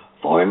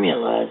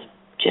formulas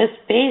just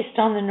based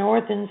on the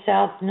North and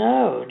South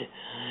Node.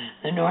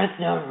 The North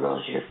Node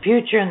rules your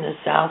future, and the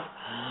South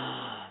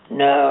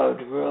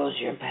Node rules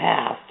your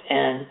past.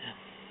 And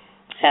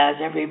as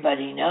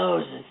everybody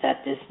knows, is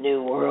that this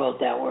new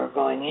world that we're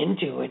going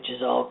into, which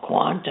is all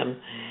quantum,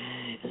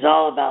 is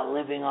all about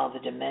living all the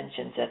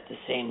dimensions at the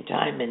same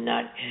time and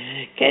not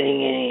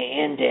getting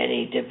into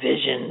any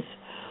divisions.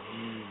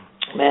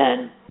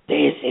 And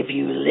if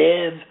you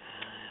live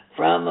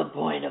from a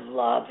point of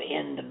love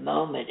in the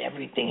moment,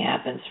 everything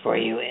happens for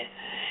you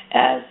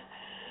as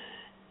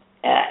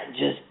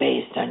just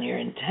based on your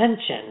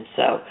intention.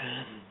 So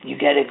you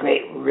get a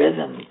great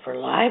rhythm for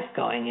life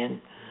going,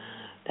 and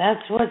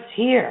that's what's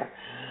here.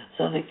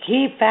 So the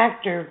key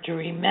factor to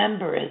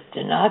remember is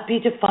to not be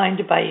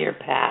defined by your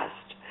past.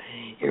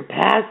 Your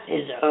past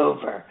is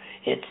over.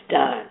 It's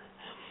done.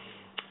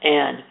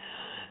 And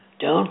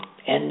don't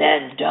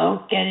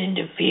get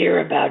into fear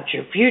about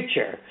your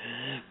future,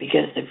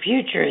 because the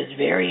future is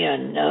very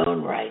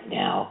unknown right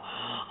now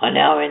on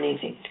how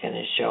anything's going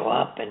to show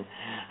up and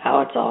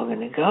how it's all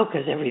going to go,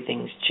 because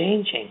everything's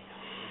changing.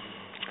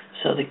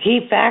 So the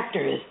key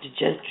factor is to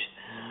just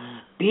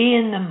be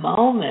in the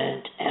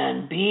moment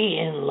and be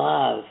in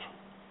love.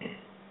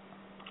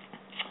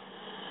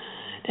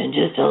 And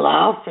just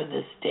allow for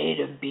the state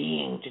of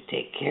being to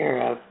take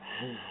care of,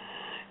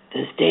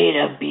 the state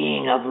of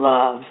being of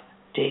love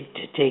to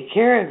take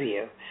care of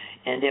you,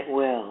 and it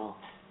will.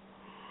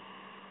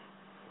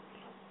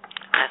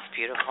 That's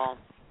beautiful.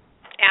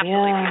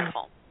 Absolutely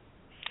beautiful.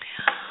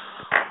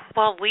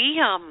 Well, we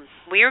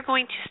are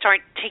going to start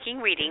taking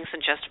readings in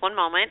just one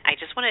moment. I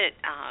just want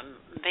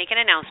to make an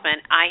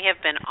announcement. I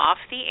have been off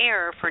the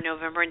air for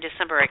November and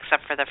December,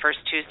 except for the first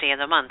Tuesday of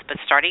the month. But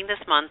starting this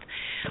month,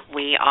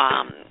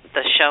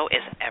 the show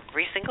is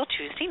every single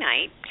Tuesday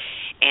night.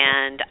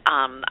 And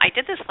I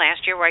did this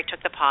last year where I took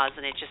the pause,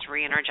 and it just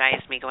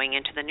re-energized me going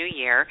into the new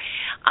year.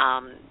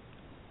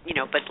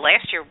 But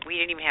last year we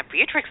didn't even have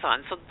Beatrex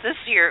on. So this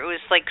year it was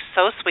like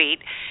so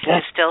sweet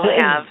to still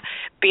have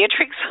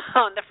Beatrex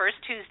on the first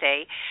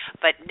Tuesday.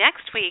 But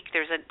next week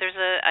there's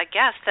a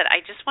guest that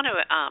I just want to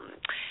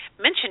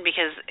mention,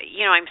 because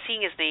I'm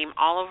seeing his name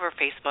all over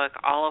Facebook,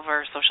 all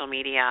over social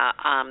media.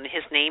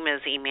 His name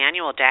is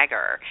Emmanuel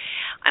Dagger,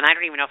 and I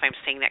don't even know if I'm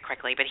saying that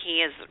correctly, but he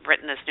has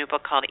written this new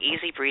book called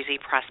Easy Breezy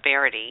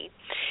Prosperity,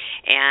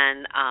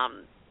 and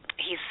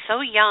he's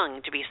so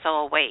young to be so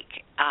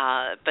awake.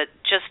 But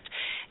just,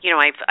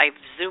 I've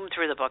zoomed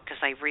through the book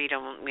because I read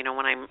them,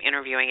 when I'm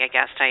interviewing a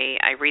guest,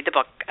 I read the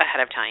book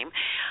ahead of time.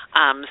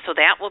 So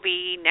that will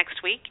be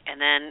next week.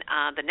 And then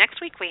the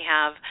next week we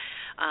have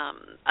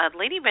a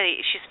lady,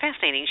 she's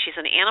fascinating. She's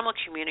an animal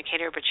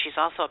communicator, but she's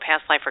also a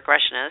past life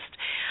regressionist.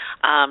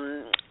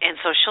 And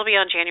so she'll be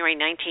on January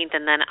 19th.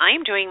 And then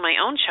I'm doing my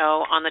own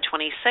show on the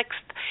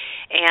 26th.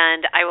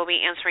 And I will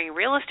be answering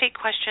real estate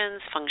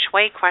questions, feng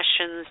shui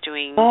questions,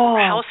 doing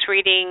house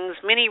readings,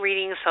 mini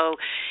readings. So,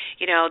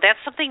 that's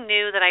something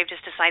new that I've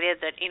just decided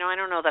that, I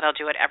don't know that I'll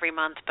do it every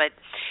month, but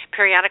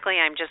periodically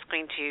I'm just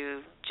going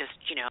to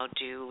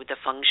do the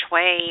feng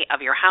shui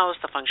of your house,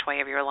 the feng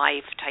shui of your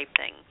life type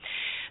thing.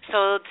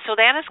 So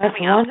that is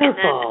coming up.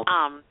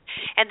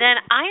 And then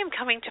I am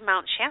coming to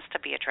Mount Shasta,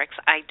 Beatrex.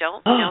 I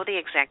don't know the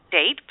exact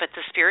date, but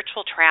the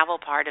spiritual travel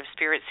part of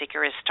Spirit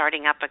Seeker is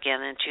starting up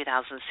again in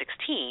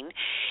 2016.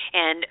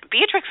 And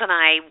Beatrex and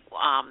I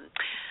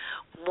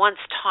once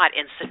taught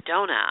in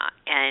Sedona,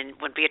 and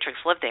when Beatrex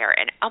lived there,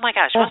 and oh my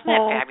gosh, wasn't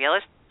that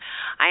fabulous?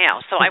 I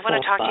know. So I want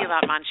to talk to you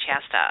about Mount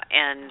Shasta,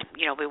 and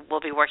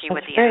we'll be working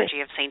with the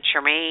energy of Saint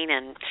Germain,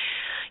 and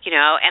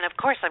and of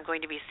course I'm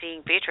going to be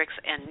seeing Beatrex,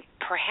 and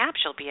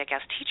perhaps she'll be a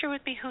guest teacher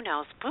with me. Who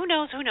knows? Who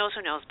knows?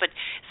 But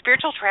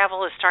spiritual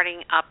travel is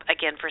starting up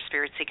again for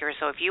Spirit Seekers.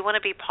 So if you want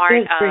to be part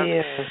of,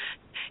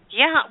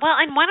 yeah, well,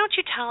 and why don't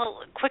you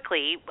tell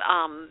quickly?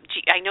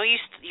 I know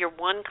your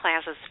one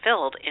class is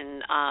filled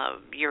in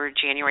your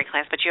January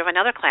class, but you have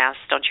another class,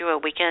 don't you? A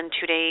weekend,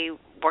 2-day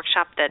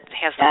workshop that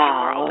has a few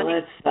more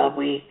openings.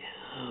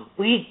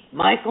 We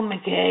Michael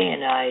McKay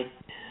and I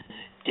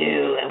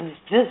do, and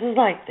this is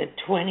like the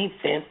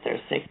 25th or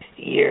 6th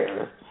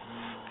year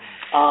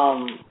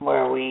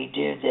where we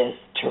do this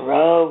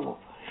tarot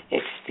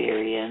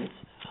experience,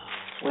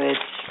 which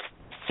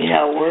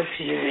works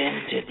you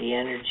into the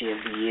energy of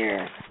the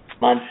year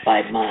month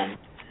by month.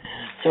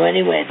 So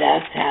anyway,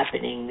 that's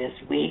happening this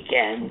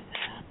weekend,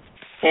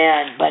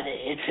 but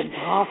it's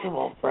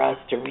impossible for us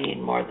to read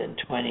more than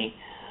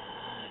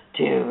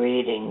 22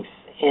 readings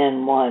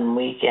in one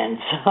weekend.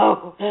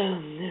 So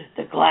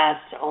the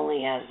class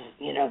only has,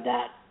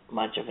 that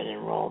much of an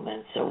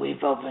enrollment. So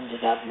we've opened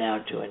it up now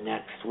to a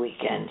next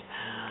weekend.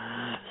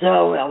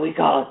 So we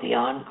call it the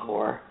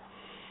Encore.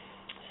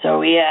 So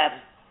we have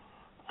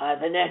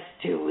the next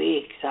 2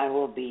 weeks I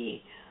will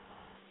be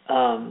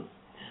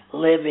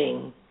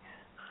living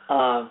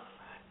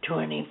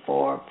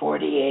 24,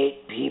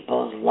 48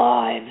 people's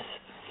lives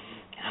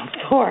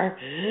for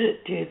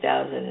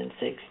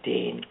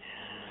 2016.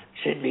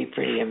 Should be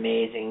pretty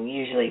amazing.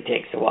 Usually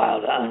takes a while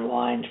to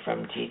unwind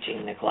from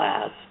teaching the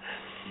class.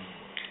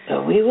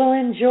 But we will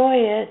enjoy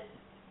it.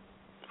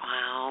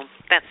 Wow,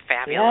 that's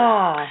fabulous.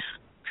 Yeah.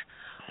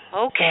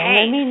 Okay.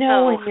 So let me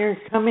know when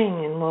you're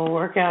coming, and we'll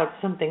work out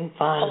something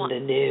fun to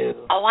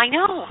do. Oh, I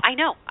know. I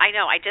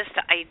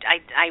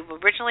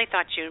originally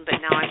thought June, but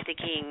now I'm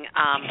thinking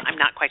I'm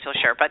not quite so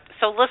sure. But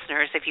so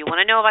listeners, if you want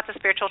to know about the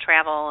spiritual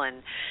travel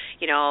and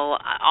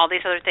all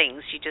these other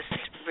things, you just,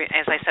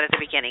 as I said at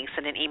the beginning,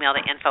 send an email to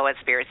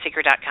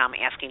info@spiritseeker.com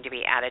asking to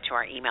be added to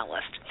our email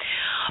list.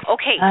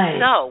 Okay, nice.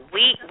 So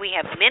we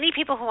have many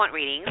people who want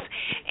readings,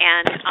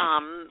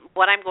 and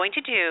what I'm going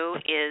to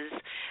do is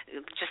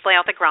just lay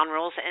out the ground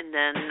rules, and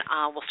then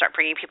we'll start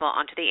bringing people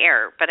onto the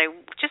air. But I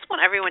just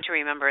want everyone to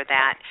remember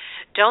that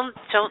don't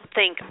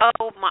think,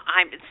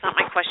 it's not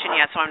my question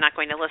yet, so I'm not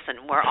going to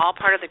listen. We're all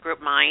part of the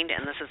group mind,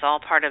 and this is all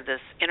part of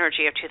this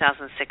energy of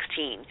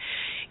 2016.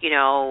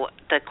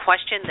 The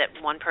question that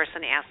one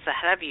person asks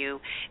ahead of you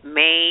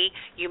may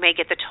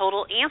get the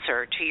total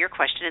answer to your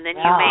question, and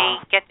then you may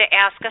get to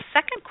ask a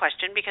second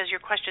question because your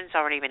question's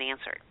already been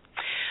answered.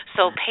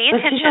 So pay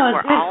attention.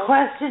 A good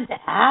question to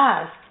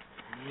ask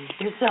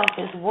yourself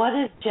is, what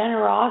is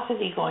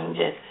generosity going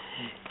to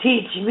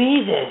teach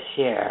me this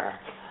year?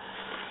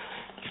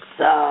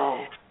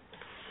 So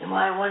you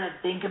might want to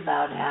think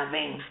about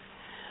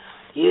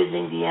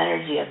using the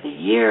energy of the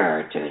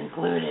year to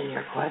include in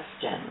your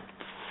question.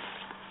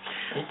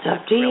 It's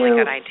up to you. Really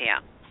good idea.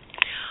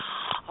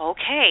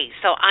 Okay,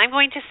 so I'm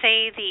going to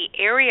say the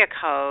area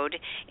code,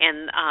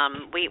 and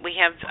we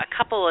have a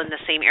couple in the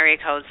same area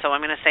code, so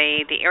I'm going to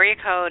say the area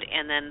code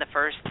and then the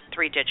first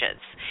 3 digits.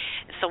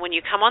 So when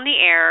you come on the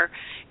air,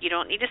 you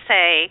don't need to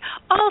say,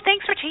 oh,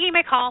 thanks for taking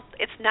my call.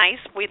 It's nice.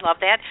 We'd love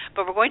that.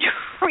 But we're going to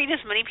read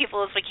as many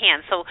people as we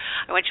can. So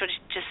I want you to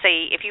just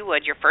say, if you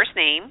would, your first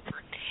name,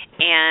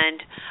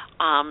 and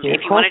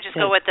if you want to just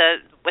go with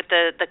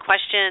the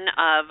question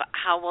of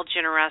how will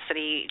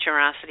generosity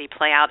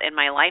play out in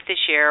my life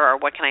this year, or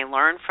what can I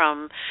learn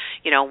from,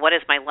 what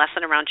is my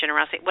lesson around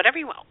generosity, whatever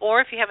you want, or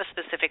if you have a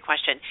specific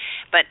question.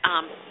 But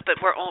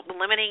we're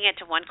limiting it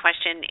to one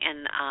question,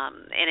 and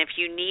if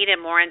you need a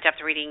more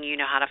in-depth reading, you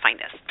know how to find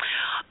us.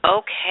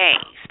 Okay,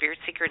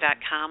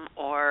 spiritseeker.com,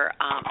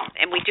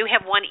 and we do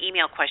have one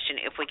email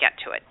question if we get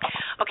to it.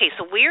 Okay,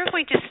 so we are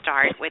going to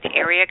start with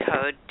area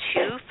code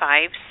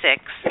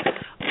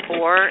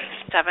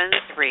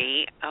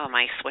 256-473. Oh,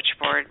 my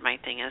switchboard, my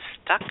thing is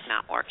stuck,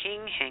 not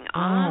working. Hang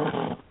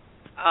on.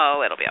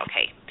 Oh, it'll be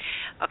okay.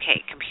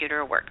 Okay,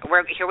 computer work.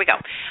 Here we go.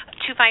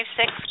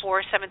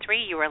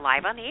 256-473. You are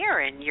live on the air,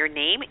 and your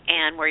name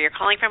and where you're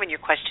calling from and your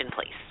question,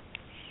 please.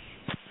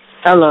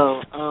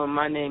 Hello.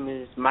 My name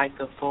is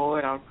Micah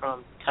Ford. I'm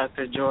from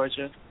Tucker,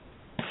 Georgia.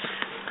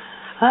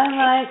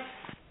 Hi, Mike.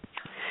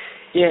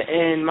 Yeah,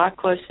 and my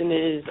question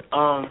is,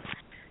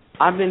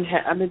 I've been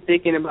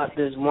thinking about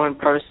this one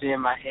person in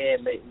my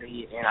head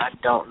lately, and I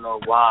don't know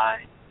why.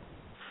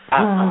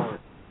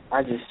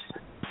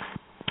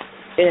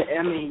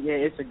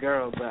 It's a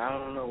girl, but I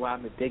don't know why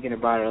I've been thinking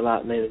about her a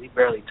lot lately. We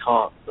barely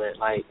talk, but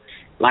like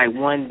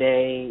one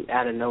day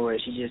out of nowhere,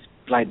 she just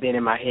like been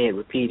in my head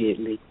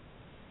repeatedly.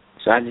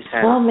 So I just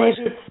had. Well,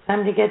 maybe it's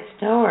time to get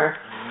to know her.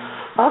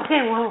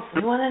 Okay, well,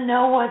 you want to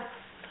know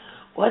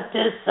what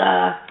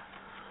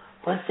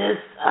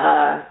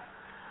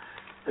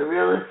the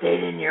real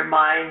estate in your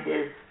mind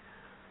is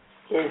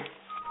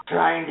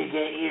trying to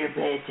get you to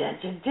pay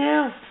attention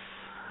to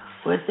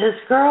with this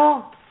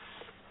girl?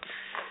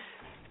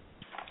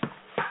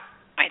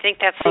 I think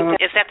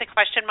is that the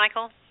question,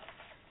 Michael?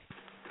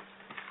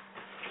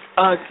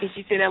 Can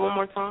you say that one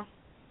more time?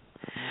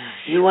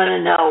 You want to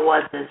know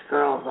what this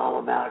girl's all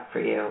about for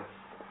you?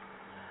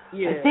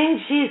 Yeah. I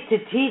think she's to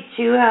teach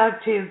you how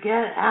to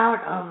get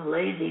out of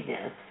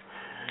laziness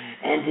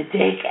and to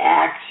take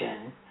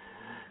action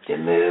to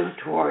move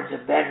towards a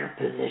better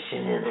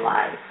position in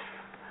life.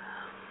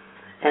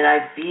 And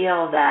I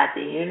feel that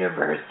the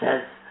universe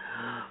has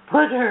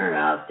put her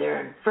out there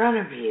in front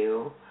of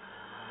you.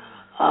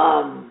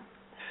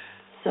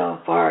 So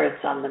far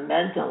it's on the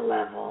mental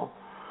level,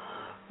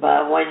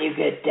 but when you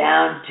get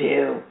down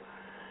to,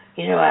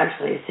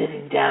 actually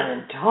sitting down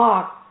and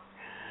talk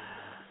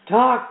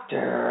to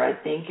her, I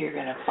think you're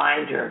going to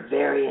find her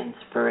very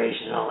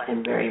inspirational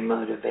and very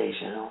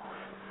motivational.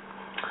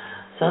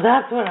 So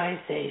that's what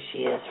I say she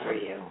is for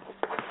you.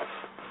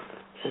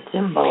 It's a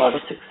symbol of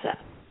success.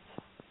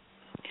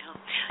 Yeah.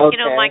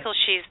 Okay. Michael,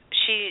 she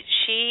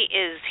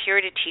is here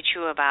to teach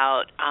you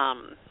about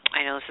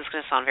I know this is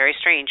going to sound very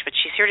strange, but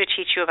she's here to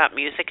teach you about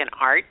music and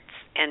arts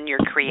and your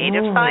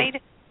creative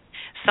side.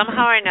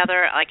 Somehow or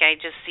another, like I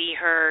just see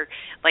her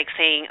like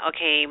saying,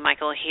 okay,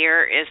 Michael,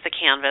 here is the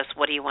canvas.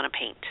 What do you want to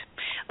paint?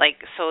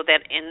 Like, so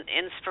that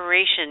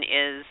inspiration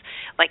is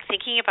like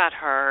thinking about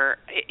her.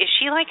 Is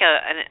she like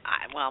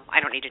well, I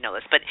don't need to know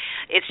this, but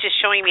it's just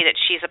showing me that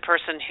she's a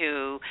person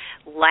who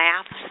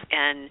laughs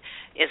and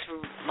is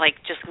like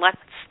just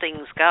lets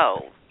things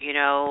go,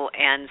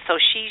 and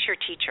so she's your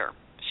teacher.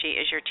 She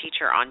is your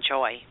teacher on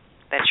joy.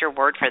 That's your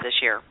word for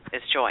this year,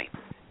 is joy.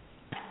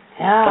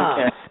 Yeah.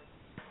 Okay.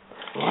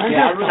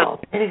 Wonderful.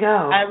 Way to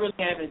go. I really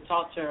haven't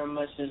talked to her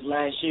much since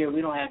last year.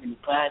 We don't have any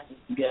classes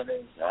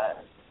together.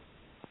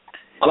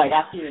 Like,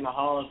 I see her in the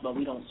halls, but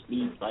we don't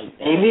speak like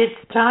that. Maybe it's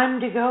time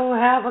to go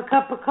have a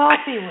cup of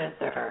coffee with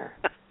her.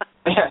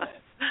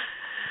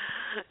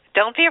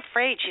 Don't be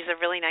afraid. She's a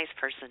really nice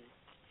person.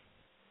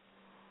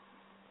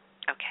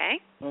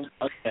 Okay?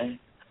 Okay.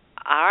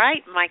 All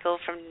right, Michael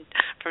from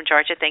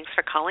Georgia, thanks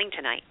for calling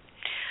tonight.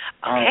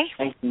 Okay. All right,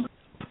 thank you.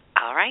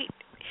 All right.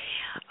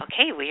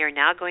 Okay, we are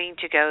now going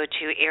to go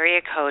to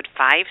area code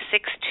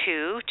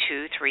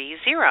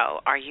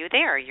 562230. Are you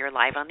there? You're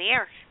live on the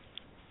air.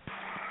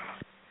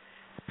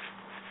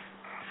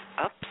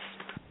 Oops.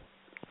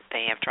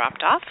 They have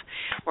dropped off.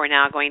 We're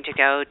now going to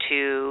go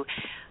to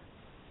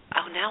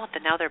now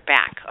they're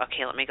back.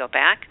 Okay, let me go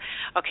back.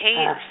 Okay,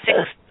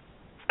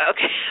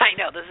 Okay, I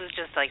know, this is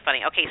just like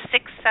funny. Okay,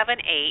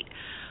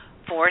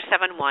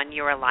 678-471,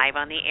 you are live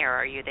on the air.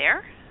 Are you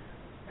there?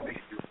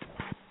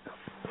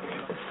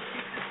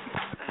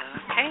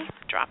 Okay,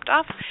 dropped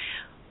off.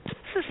 This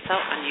is so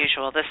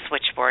unusual. This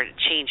switchboard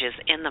changes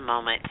in the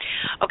moment.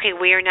 Okay,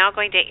 we are now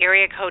going to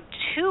area code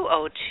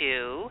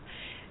 202-281.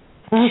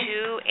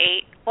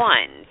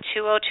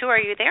 202, are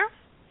you there?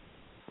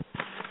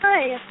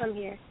 Hi, yes, I'm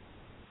here.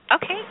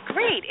 Okay,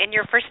 great. And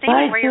your first name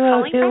and where you're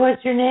calling from?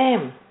 What's your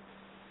name?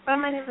 Well,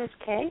 my name is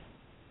Kay.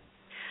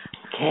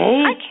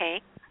 Kay? Hi,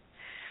 Kay.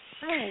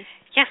 Hi.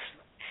 Yes.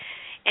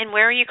 And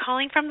where are you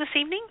calling from this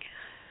evening?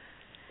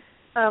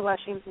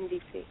 Washington,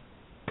 D.C.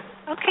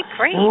 Okay,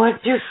 great. And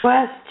what's your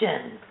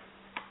question?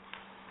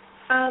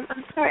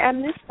 I'm sorry, I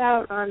missed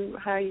out on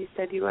how you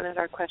said you wanted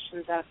our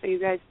questions asked. Are you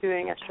guys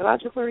doing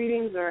astrological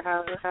readings, or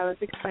how is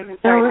it explained?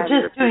 No, we're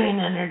just doing an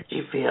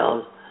energy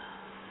field.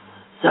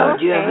 So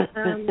do you have a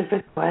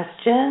specific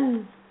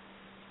question?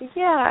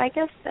 Yeah, I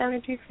guess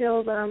energy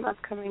field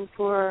upcoming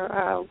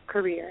for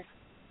career.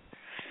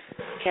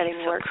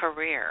 Getting work.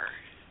 Career.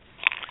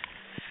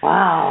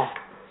 Wow.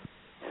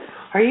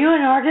 Are you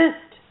an artist?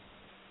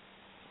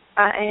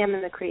 I am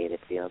in the creative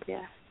field,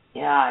 yeah.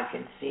 Yeah, I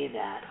can see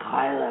that.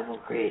 High-level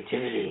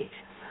creativity.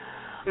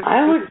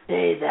 I would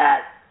say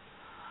that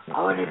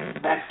I would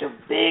expect a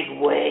big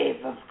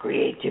wave of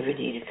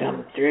creativity to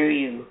come through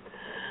you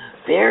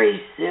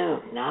very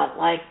soon. Not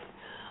like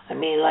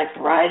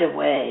right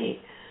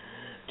away,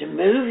 to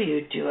move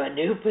you to a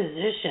new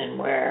position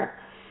where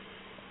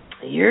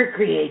your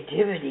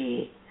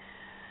creativity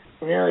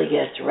really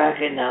gets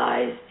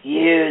recognized,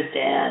 used,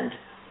 and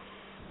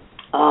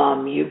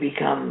you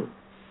become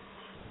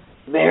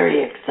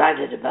very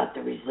excited about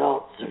the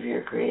results of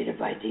your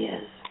creative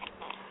ideas.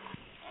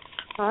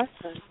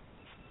 Awesome.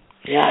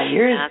 Yeah,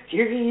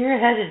 you're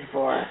headed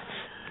for.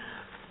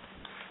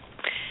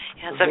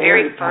 Yeah, it's a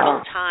very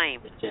fertile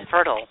time.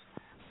 Fertile.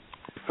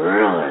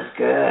 Fertile is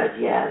good,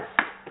 yes.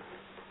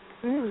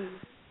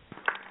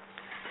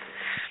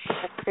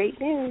 That's great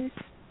news.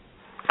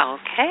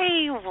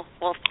 Okay.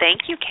 Well,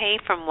 thank you, Kay,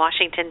 from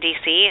Washington,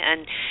 D.C.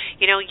 And,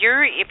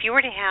 if you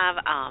were to have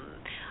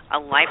a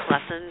life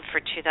lesson for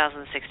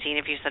 2016,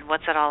 if you said,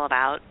 what's it all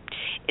about?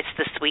 It's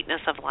the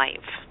sweetness of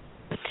life.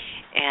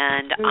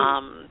 And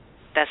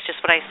that's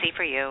just what I see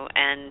for you.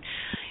 And,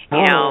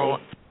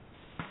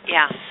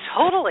 yeah,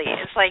 totally.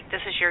 It's like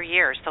this is your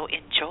year, so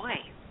enjoy.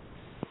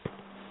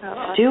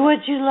 Do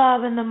what you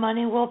love and the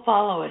money will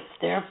follow. It's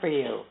there for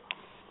you.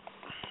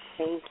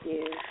 Thank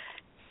you.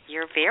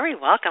 You're very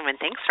welcome, and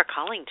thanks for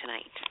calling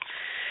tonight.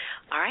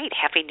 All right,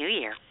 Happy New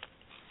Year.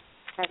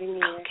 Happy New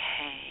Year.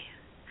 Okay.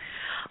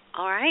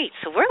 All right,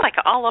 so we're like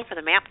all over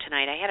the map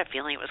tonight. I had a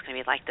feeling it was going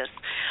to be like this.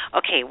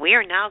 Okay, we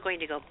are now going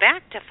to go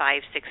back to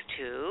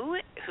 562.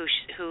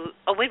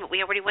 Oh, wait a minute,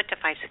 we already went to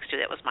 562.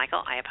 That was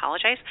Michael. I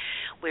apologize.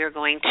 We are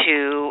going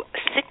to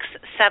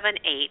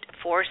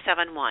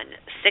 678-471.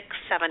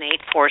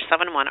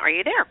 678-471. Are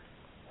you there?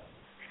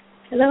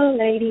 Hello,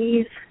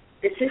 ladies.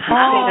 This is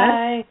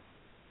Hi.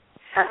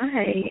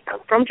 Hi.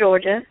 I'm from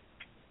Georgia.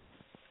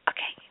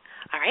 Okay.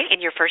 All right,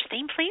 and your first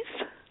name, please?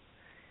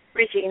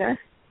 Regina.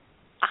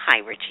 Hi,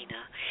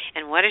 Regina.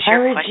 And what is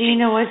your question? Hi,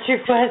 Regina. What's your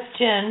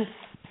question?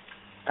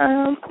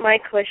 My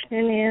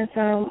question is,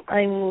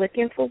 I'm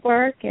looking for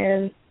work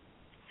and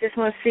just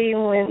want to see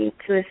when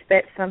to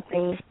expect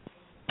something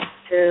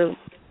to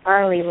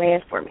finally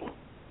land for me.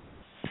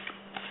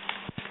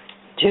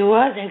 To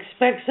what?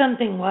 Expect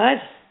something what?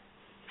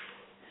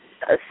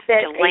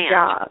 Expect a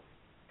job.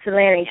 To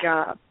land a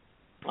job.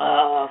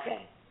 Oh,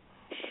 okay.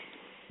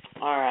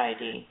 All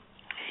righty.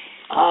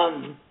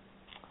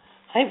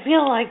 I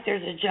feel like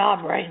there's a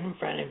job right in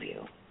front of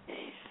you.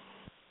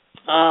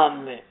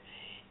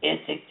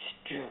 It's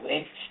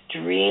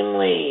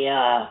extremely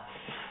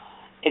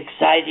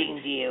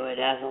exciting to you. It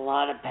has a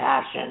lot of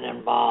passion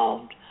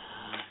involved.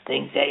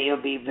 Think that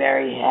you'll be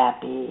very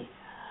happy.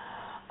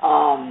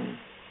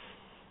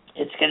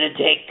 It's going to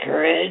take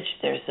courage.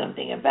 There's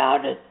something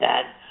about it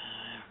that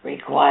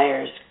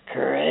requires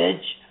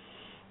courage.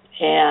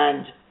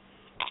 And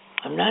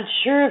I'm not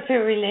sure if it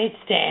relates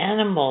to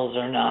animals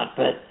or not,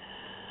 but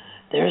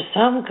there's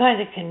some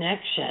kind of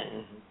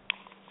connection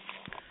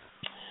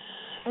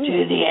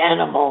to the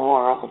animal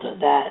world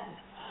that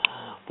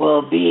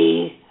will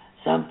be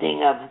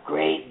something of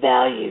great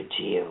value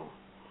to you.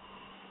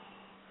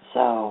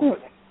 So,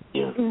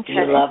 you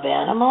love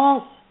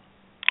animals?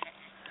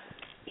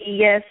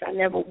 Yes, I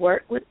never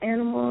worked with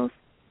animals.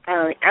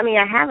 I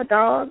have a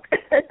dog,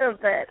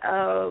 but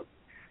I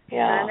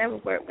never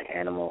worked with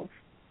animals.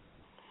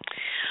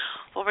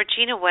 Well,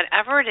 Regina,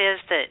 whatever it is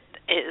that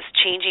is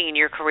changing in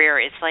your career,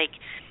 it's like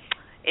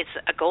it's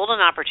a golden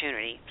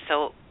opportunity.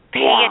 So pay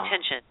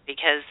attention,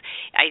 because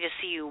I just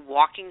see you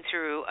walking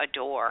through a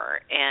door,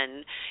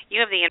 and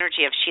you have the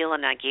energy of Sheila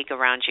Nagig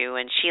around you,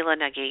 and Sheila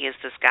Nagig is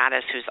this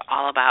goddess who's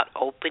all about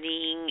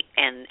opening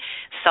and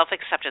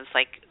self-acceptance.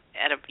 Like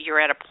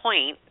you're at a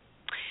point,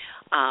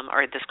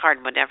 or this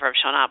card would never have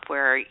shown up,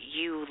 where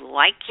you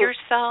like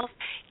yourself,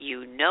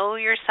 you know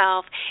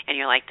yourself, and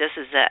you're like, this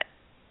is it.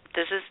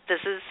 This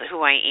is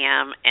who I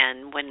am.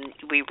 And when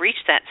we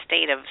reach that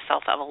state of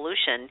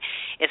self-evolution,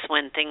 it's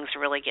when things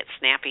really get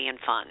snappy and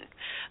fun.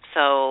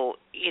 So,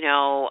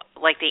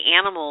 like the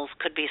animals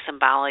could be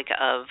symbolic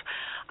of,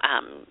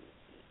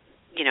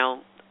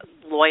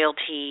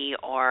 loyalty,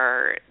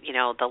 or,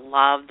 the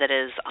love that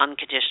is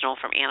unconditional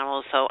from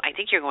animals. So I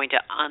think you're going to,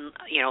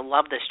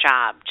 love this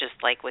job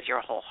just like with your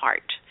whole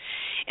heart.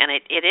 And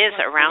it is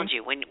around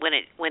you. When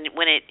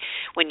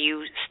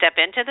you step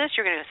into this,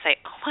 you're going to say,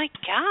 oh my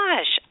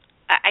gosh,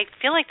 I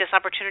feel like this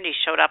opportunity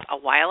showed up a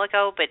while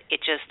ago, but it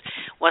just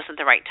wasn't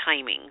the right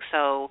timing.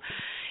 So,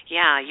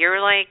 yeah,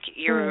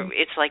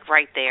 it's like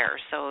right there.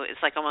 So it's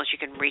like almost you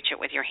can reach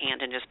it with your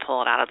hand and just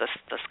pull it out of the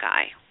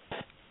sky.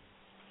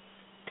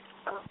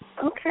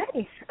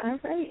 Okay. All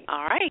right.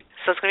 All right.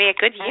 So it's going to be a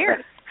good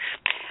year.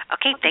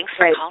 Okay, thanks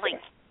for calling.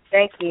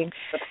 Thank you.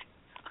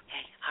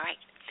 Okay, all right.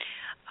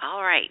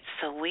 All right,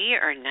 so we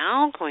are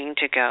now going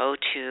to go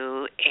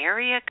to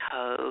area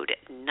code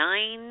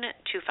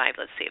 925.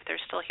 Let's see if they're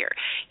still here.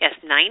 Yes,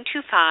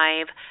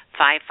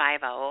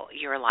 925-550.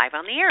 You're live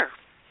on the air.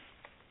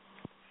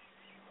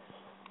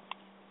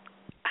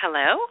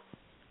 Hello?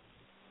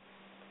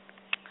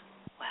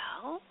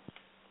 Well,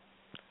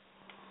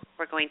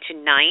 we're going to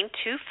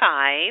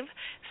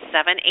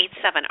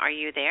 925-787. Are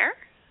you there?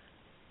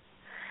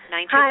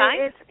 925? Hi,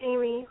 it's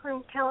Amy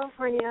from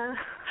California.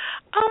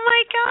 Oh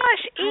my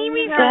gosh,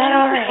 Amy from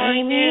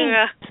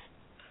California.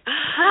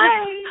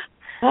 Hi.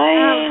 Hi,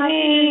 Amy. Happy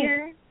New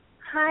Year.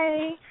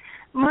 Hi.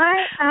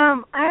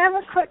 I have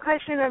a quick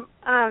question.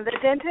 The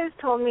dentist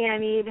told me I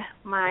need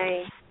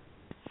my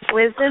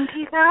wisdom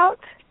teeth out.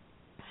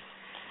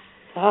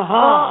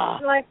 Aha.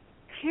 Well, like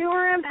 2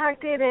 were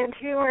impacted and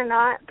 2 were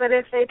not, but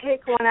if they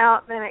take one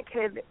out, then it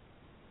could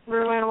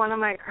ruin one of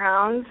my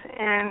crowns,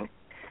 and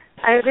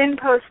I've been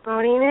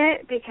postponing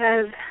it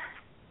because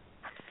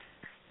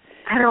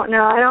I don't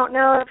know. I don't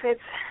know if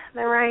it's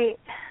the right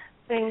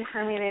thing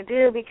for me to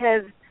do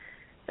because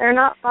they're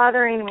not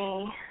bothering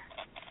me.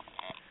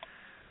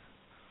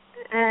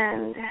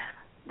 And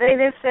they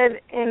just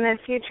said in the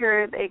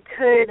future it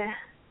could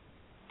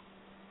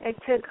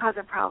cause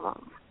a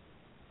problem.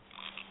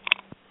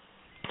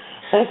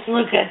 Let's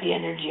look at the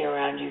energy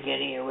around you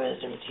getting your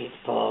wisdom teeth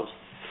pulled.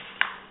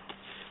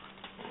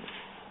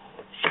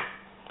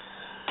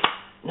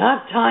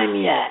 Not time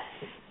yet.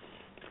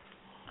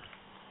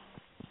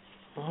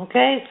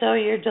 Okay, so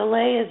your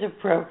delay is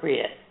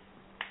appropriate.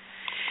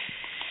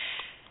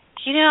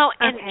 You know,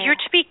 and Okay. you're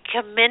to be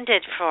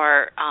commended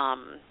for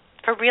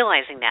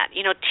realizing that.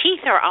 You know,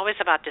 teeth are always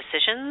about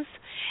decisions,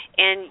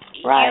 and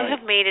Right. you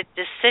have made a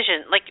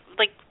decision. Like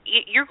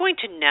you're going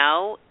to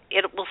know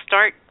it will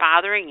start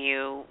bothering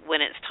you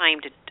when it's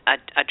time to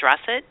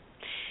address it.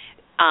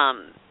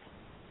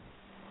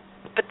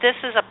 But this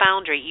is a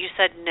boundary. You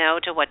said no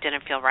to what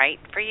didn't feel right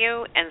for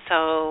you, and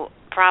so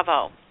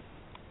bravo.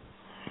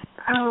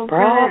 Oh,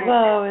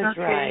 Bravo good. is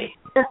right.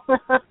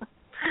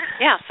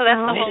 Yeah, so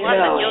that's the Oh, whole good.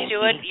 lesson. You'll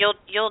do it.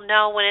 You'll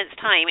know when it's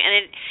time,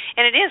 and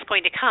it is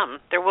going to come.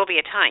 There will be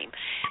a time,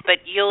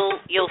 but you'll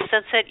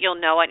sense it. You'll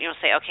know it, and you'll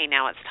say, okay,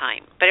 now it's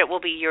time. But it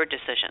will be your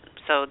decision.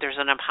 So there's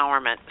an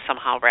empowerment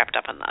somehow wrapped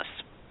up in this.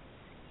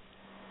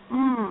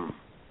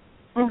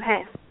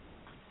 Okay.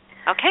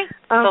 Okay.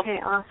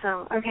 Okay,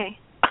 awesome. Okay.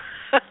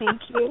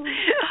 Thank you.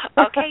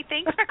 Okay,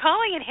 thanks for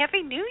calling, and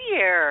Happy New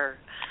Year.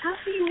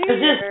 Happy New Good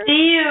Year. to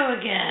see you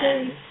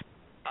again.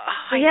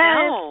 I yes,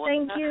 know.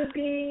 thank you,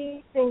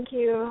 B. Thank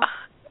you.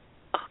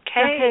 Okay.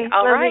 Okay,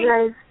 All love right. you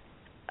guys.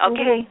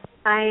 Okay.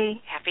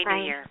 Bye. Happy Bye.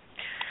 New Year.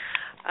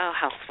 Oh,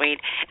 how sweet.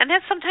 And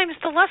that's sometimes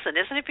the lesson,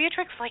 isn't it,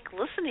 Beatrex? Like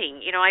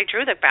listening. You know, I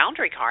drew the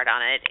boundary card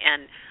on it,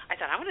 and I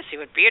thought, I want to see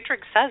what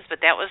Beatrex says,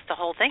 but that was the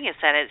whole thing, is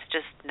that it's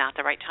just not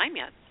the right time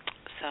yet.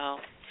 So,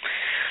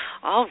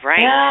 all right.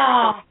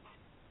 Yeah.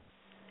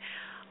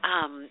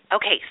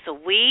 Okay, so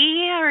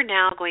we are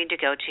now going to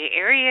go to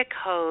area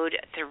code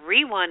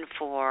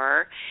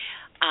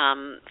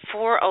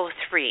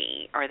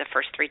 314-403, or the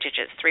first 3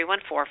 digits,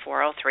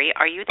 314-403.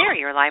 Are you there?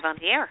 You're live on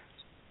the air.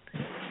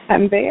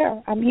 I'm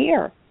there. I'm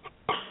here.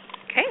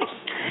 Okay.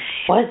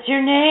 What's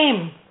your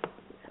name?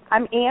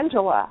 I'm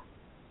Angela.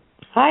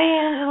 Hi,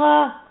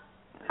 Angela.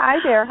 Hi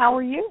there. How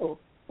are you?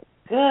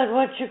 Good.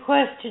 What's your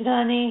question,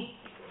 honey?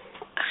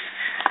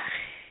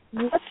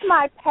 What's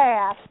my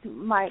path,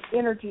 my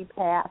energy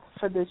path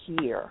for this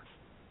year?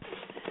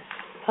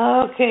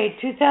 Okay,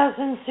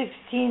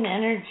 2016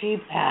 energy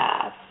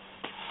path.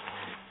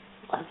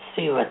 Let's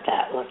see what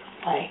that looks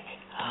like.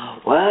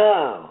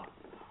 Whoa.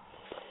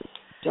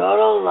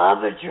 Total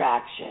love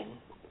attraction.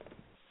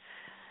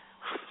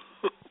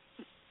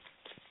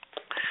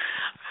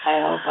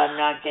 I hope I'm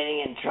not getting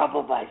in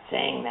trouble by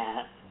saying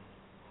that.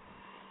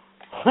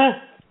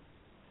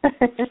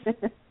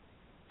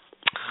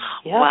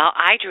 Yep. Well,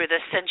 I drew the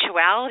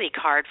sensuality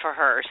card for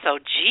her, so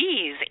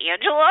geez,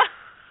 Angela.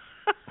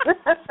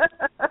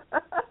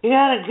 You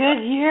got a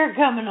good year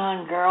coming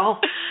on, girl.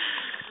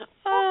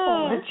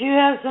 Oh. Let you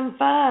have some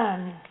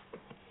fun.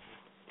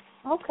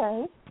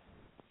 Okay.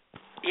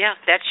 Yeah,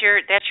 that's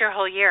your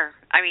whole year.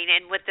 I mean,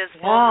 and with this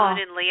full moon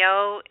in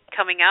Leo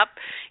coming up,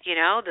 you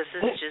know, this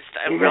is just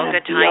a real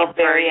good time. You're going to feel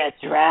very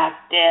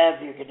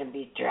attractive. You're going to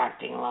be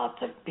attracting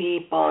lots of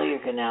people. You're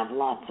going to have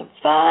lots of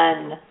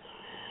fun.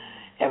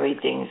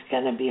 Everything's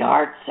going to be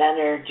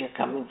heart-centered. You're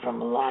coming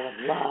from a lot of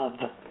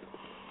love.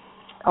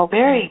 Okay.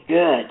 Very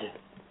good.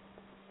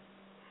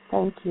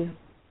 Thank you.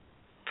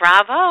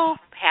 Bravo.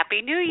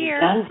 Happy New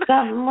Year. You've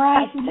done something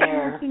right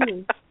there.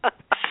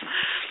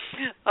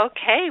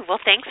 Okay. Well,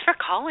 thanks for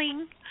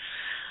calling.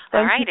 Thank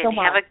All right, you so and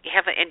much.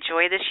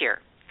 enjoy this year.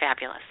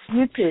 Fabulous.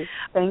 You too.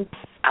 Thanks.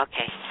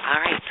 Okay.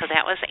 All right. So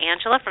that was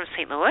Angela from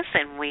St. Louis,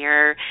 and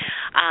we're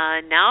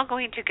now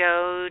going to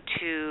go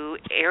to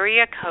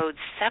area code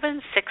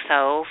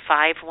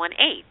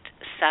 760-518.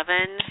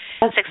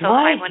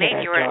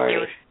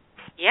 760-518.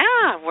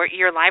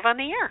 You're live on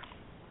the air.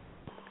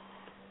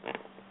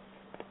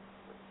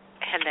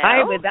 Hello.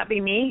 Hi, would that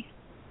be me?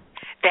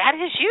 That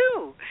is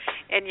you.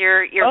 And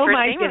your first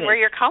name and where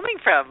you're calling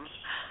from.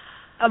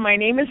 My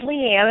name is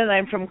Leanne, and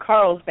I'm from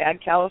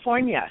Carlsbad,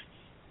 California.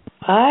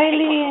 Hi,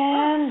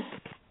 Leanne.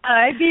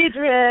 Hi,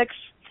 Beatrex.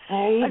 How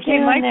are you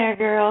doing there,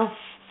 girl?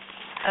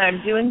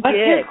 I'm doing What's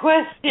good. your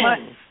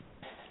question?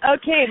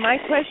 My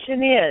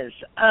question is,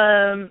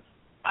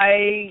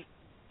 I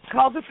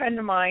called a friend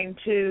of mine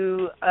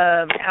to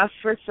ask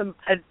for some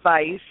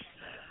advice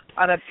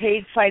on a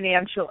paid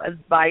financial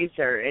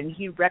advisor, and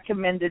he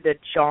recommended a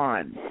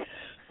John.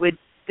 Would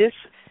this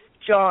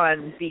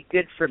John be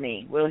good for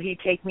me? Will he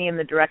take me in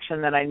the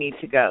direction that I need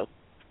to go?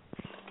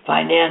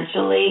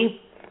 Financially?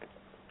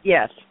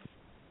 Yes.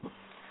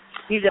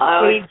 He's a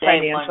paid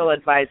financial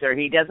advisor.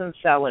 He doesn't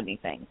sell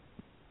anything.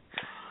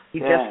 He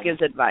just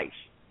gives advice.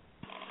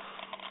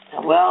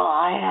 Well,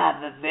 I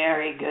have a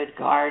very good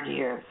card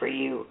here for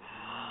you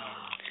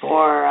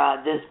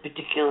for this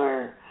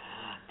particular.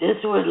 This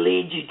would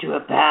lead you to a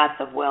path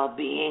of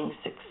well-being,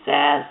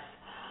 success,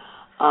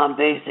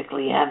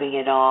 basically having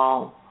it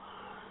all.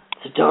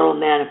 It's a total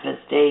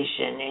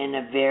manifestation in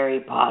a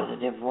very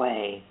positive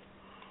way.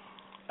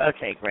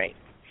 Okay, great.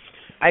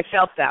 I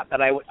felt that,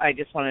 but I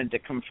just wanted to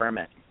confirm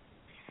it.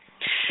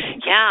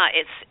 Yeah,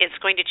 it's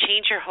going to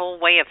change your whole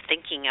way of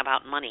thinking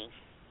about money.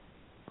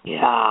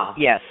 Yeah.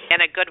 Yes.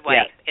 In a good way.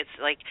 Yes. It's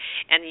like,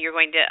 and you're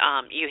going to,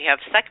 you have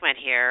Sekhmet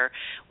here,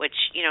 which,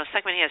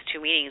 Sekhmet has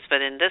two meanings,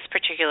 but in this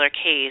particular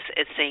case,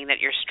 it's saying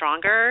that you're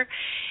stronger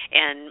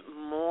and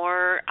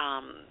more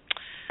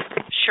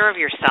sure of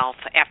yourself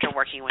after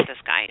working with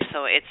this guy.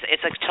 So it's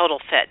a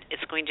total fit.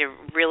 It's going to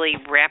really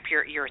wrap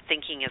your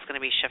thinking is going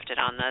to be shifted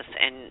on this,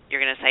 and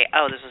you're going to say,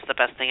 oh, this was the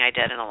best thing I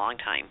did in a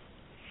long time.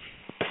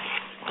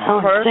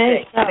 Oh,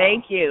 perfect. So.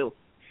 Thank you.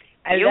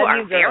 You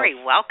are very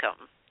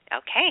welcome.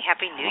 Okay,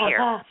 Happy New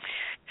Year.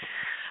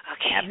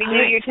 Okay. Happy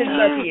New Year to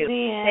both of you.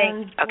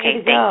 Thanks.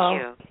 Okay,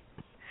 thank you.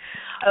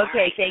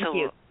 Okay, thank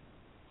you.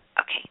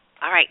 Okay.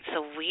 All right,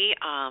 so we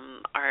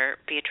are,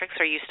 Beatrex,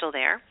 are you still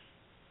there?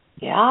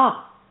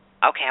 Yeah.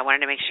 Okay, I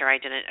wanted to make sure I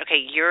didn't.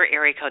 Okay, you're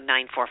area code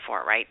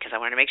 944, right? Because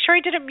I wanted to make sure I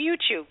didn't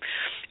mute you.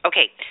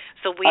 Okay,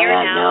 so we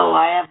are now. No,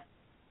 I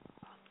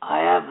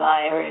have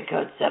area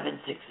code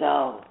 760.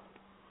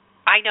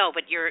 I know,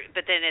 but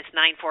then it's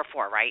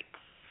 944, right?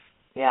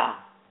 Yeah.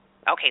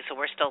 Okay, so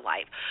we're still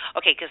live.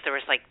 Okay, because there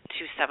was like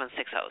 2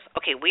 760s.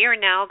 Okay, we are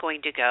now going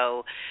to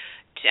go.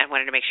 I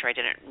wanted to make sure I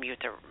didn't mute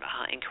the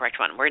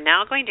incorrect one. We're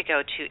now going to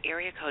go to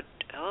area code.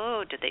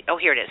 Oh,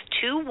 here it is.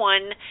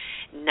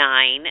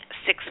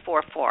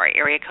 219644.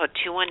 Area code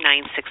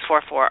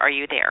 219644. Are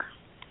you there?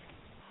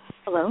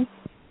 Hello.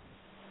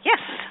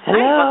 Yes.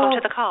 Hello. Hi, welcome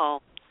to the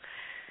call.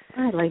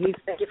 Hi, ladies.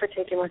 Thank you for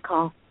taking my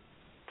call.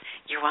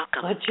 You're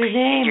welcome. What's your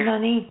name,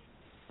 honey?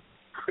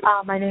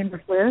 My name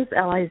is Liz,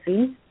 Liz.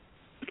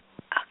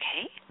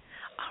 Okay.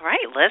 All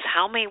right, Liz,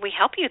 how may we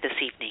help you this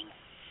evening?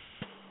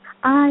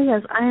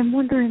 Yes, I am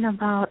wondering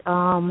about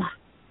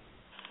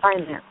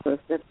finances,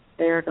 if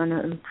they're going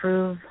to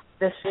improve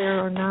this year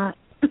or not.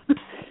 Okay.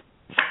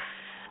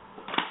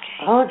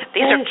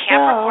 These are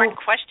Capricorn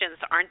questions,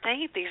 aren't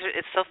they?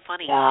 It's so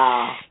funny.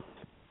 Yeah.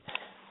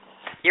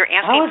 You're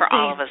asking for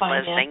all of us,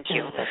 Liz. Thank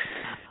you.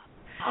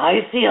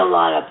 I see a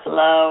lot of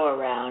flow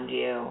around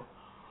you.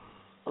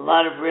 A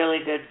lot of really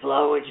good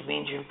flow, which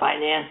means your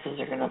finances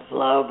are going to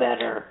flow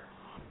better.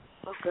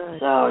 Oh, good.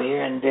 So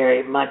you're in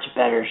very much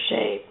better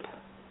shape.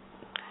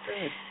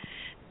 Good.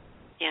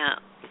 Yeah.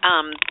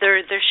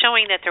 They're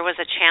showing that there was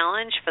a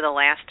challenge for the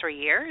last 3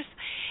 years,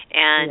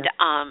 and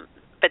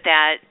but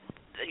that.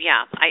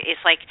 Yeah,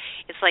 it's like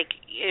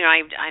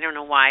I don't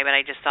know why, but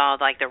I just saw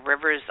like the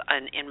rivers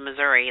in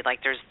Missouri,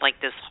 like there's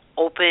like this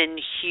open,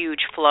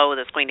 huge flow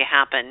that's going to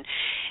happen,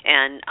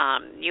 and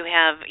you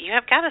have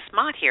got a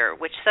Mott here,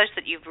 which says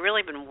that you've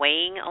really been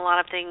weighing a lot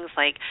of things,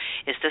 like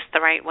is this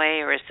the right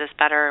way or is this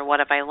better? What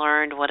have I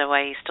learned? What do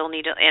I still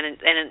need to? And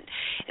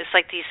it's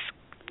like these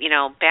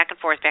back and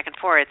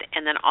forth,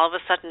 and then all of a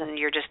sudden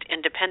you're just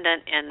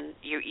independent and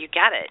you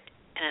get it,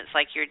 and it's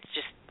like you're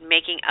just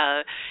making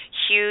a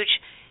huge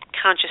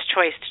conscious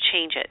choice to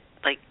change it.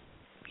 Like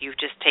you've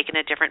just taken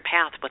a different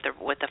path with the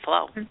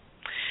flow. Mm-hmm.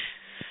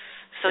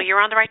 So you're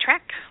on the right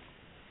track.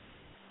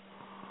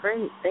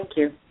 Great, thank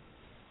you.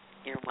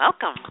 You're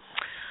welcome.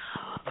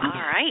 All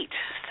right.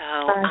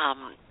 So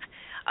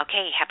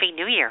okay, Happy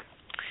New Year.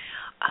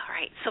 All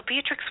right. So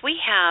Beatrex, we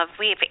have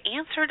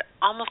answered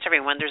almost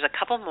everyone. There's a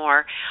couple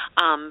more,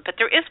 but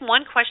there is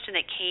one question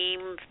that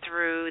came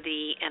through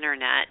the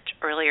internet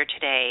earlier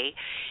today.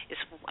 Is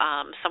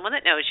someone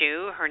that knows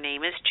you? Her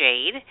name is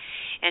Jade,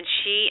 and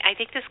I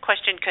think this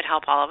question could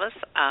help all of us.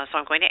 So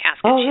I'm going to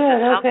ask it. Oh,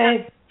 good.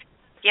 Okay.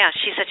 Yeah,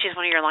 she said she's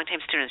one of your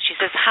longtime students. She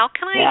says, "How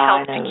can I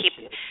help to keep?"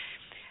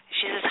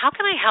 She says, "How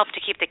can I help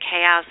to keep the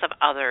chaos of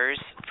others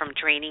from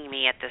draining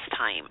me at this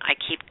time? I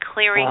keep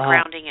clearing,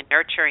 grounding, and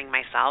nurturing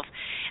myself,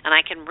 and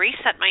I can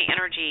reset my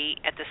energy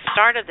at the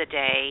start of the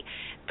day."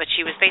 But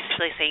she was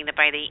basically saying that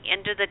by the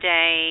end of the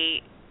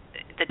day,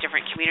 the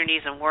different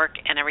communities and work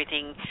and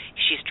everything,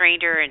 she's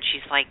drained her, and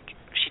she's like,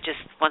 she just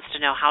wants to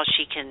know how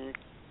she can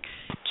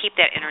keep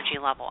that energy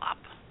level up.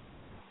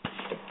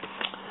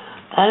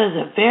 That is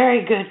a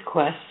very good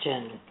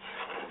question.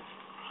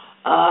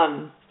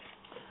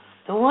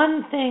 The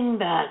one thing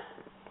that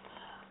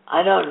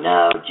I don't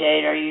know,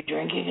 Jade, are you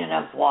drinking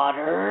enough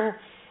water?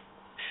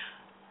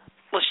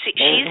 Well, she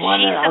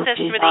sent this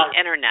through the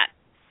internet.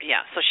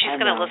 Yeah, so she's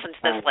going to listen to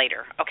this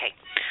later. Okay.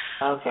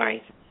 Okay. All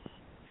right.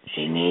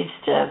 She needs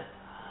to,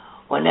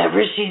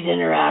 whenever she's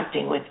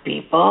interacting with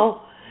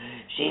people,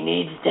 she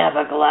needs to have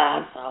a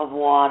glass of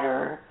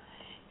water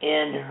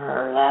in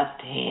her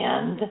left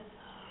hand,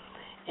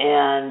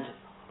 and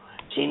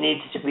she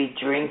needs to be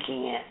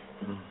drinking it.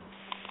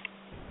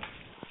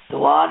 The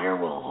water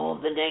will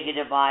hold the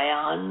negative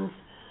ions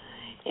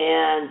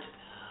and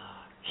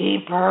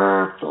keep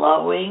her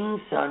flowing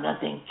so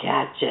nothing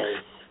catches.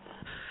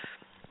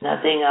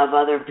 Nothing of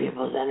other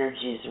people's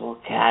energies will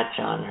catch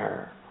on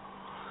her.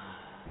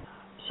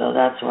 So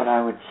that's what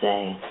I would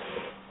say.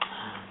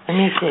 Let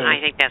me see. I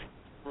think that's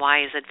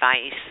wise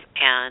advice.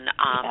 And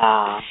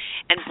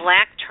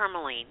black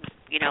tourmaline.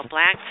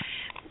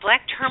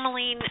 Black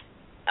tourmaline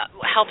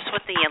helps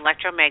with the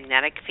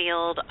electromagnetic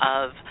field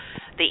of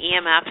the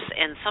EMFs,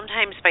 and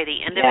sometimes by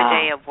the end of the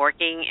day of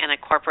working in a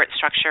corporate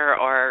structure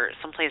or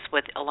someplace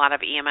with a lot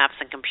of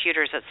EMFs and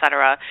computers,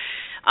 etc.,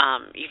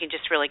 you can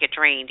just really get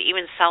drained.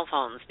 Even cell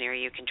phones near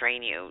you can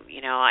drain you.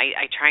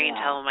 I try and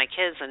tell my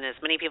kids and as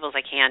many people as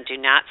I can, do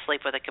not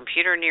sleep with a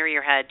computer near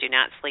your head. Do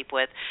not sleep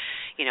with,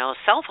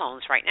 cell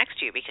phones right next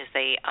to you because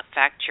they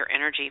affect your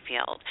energy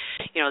field.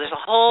 There's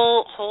a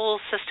whole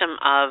system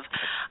of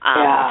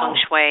feng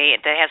shui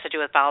that has to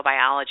do with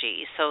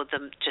biobiology. So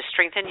to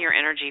strengthen your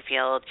energy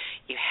field,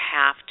 you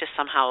have to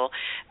somehow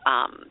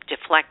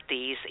deflect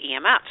these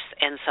EMFs.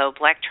 And so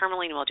black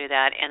tourmaline will do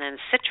that. And then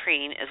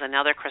citrine is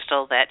another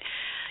crystal that,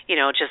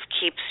 just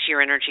keeps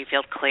your energy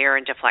field clear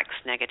and deflects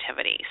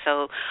negativity.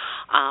 So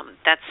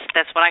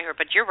that's what I heard.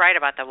 But you're right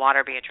about the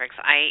water, Beatrex.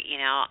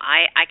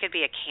 I could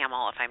be a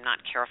camel if I'm not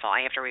careful.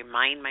 I have to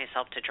remind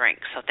myself to drink.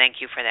 So thank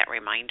you for that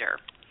reminder.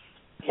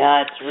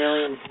 Yeah, it's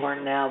really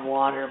important to have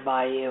water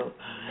by you.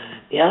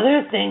 The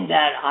other thing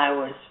that I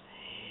was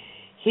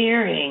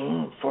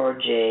hearing for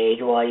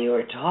Jade while you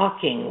were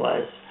talking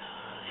was,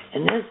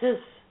 and this is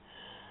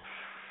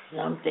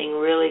something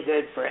really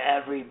good for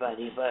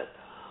everybody, but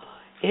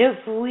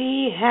if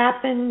we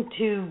happen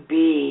to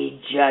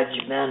be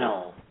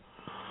judgmental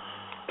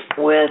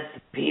with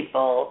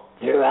people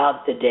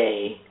throughout the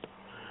day,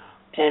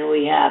 and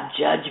we have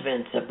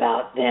judgments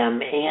about them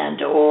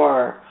and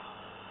or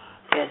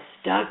get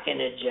stuck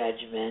in a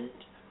judgment,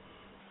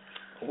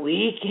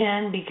 we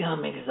can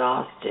become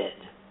exhausted.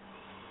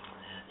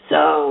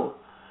 So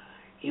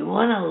you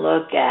want to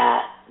look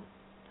at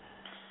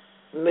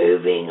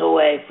moving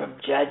away from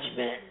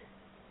judgment,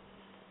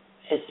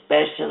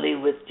 especially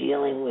with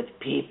dealing with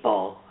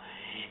people,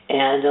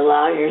 and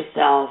allow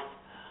yourself,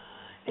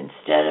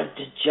 instead of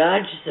to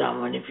judge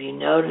someone, if you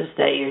notice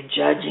that you're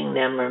judging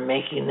them or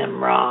making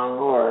them wrong,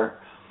 or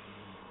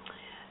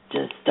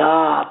to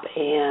stop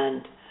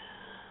and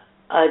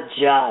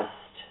adjust.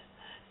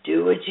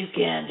 Do what you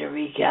can to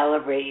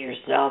recalibrate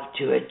yourself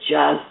to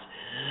adjust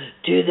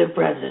to the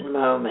present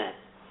moment.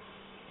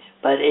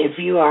 But if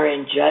you are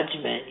in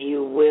judgment,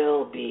 you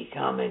will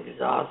become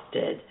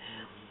exhausted,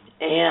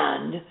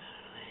 and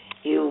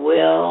you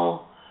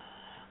will,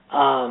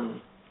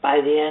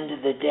 by the end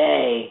of the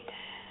day,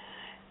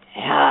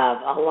 have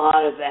a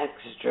lot of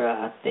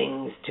extra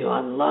things to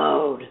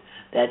unload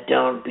that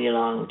don't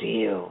belong to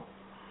you.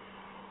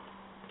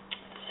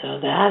 So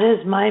that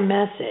is my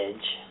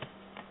message.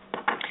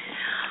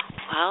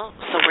 Well,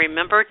 so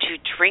remember to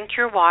drink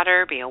your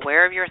water, be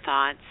aware of your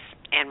thoughts,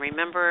 and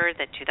remember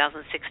that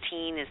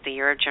 2016 is the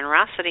year of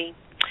generosity.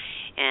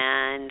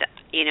 And,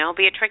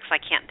 Beatrex, I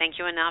can't thank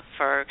you enough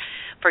for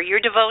your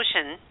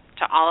devotion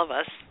to all of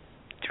us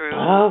through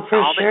all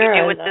that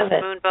you do with this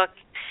moon book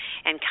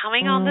and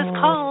coming on this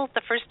call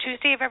the first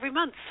Tuesday of every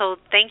month. So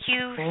thank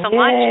you so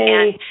much.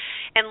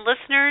 And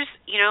listeners,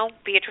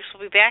 Beatrex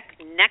will be back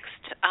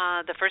next,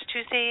 the first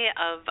Tuesday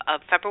of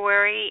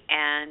February,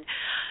 and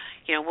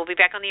we'll be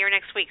back on the air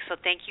next week. So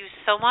thank you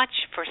so much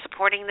for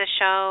supporting this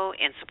show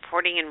and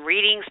supporting and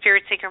reading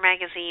Spirit Seeker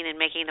magazine and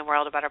making the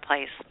world a better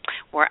place.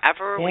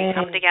 Wherever we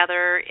come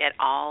together, it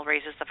all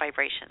raises the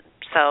vibration.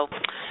 So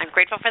I'm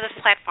grateful for this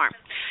platform.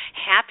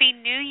 Happy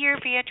New Year,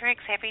 Beatrex.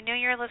 Happy New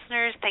Year,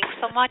 listeners. Thanks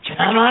so much for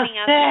joining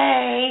us.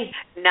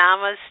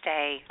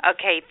 Namaste.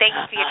 Okay, thanks,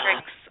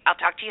 Beatrex. I'll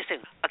talk to you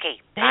soon. Okay,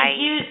 bye. Thank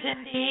you,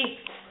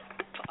 Cindy.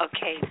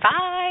 Okay,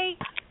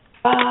 bye.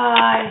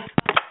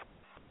 Bye.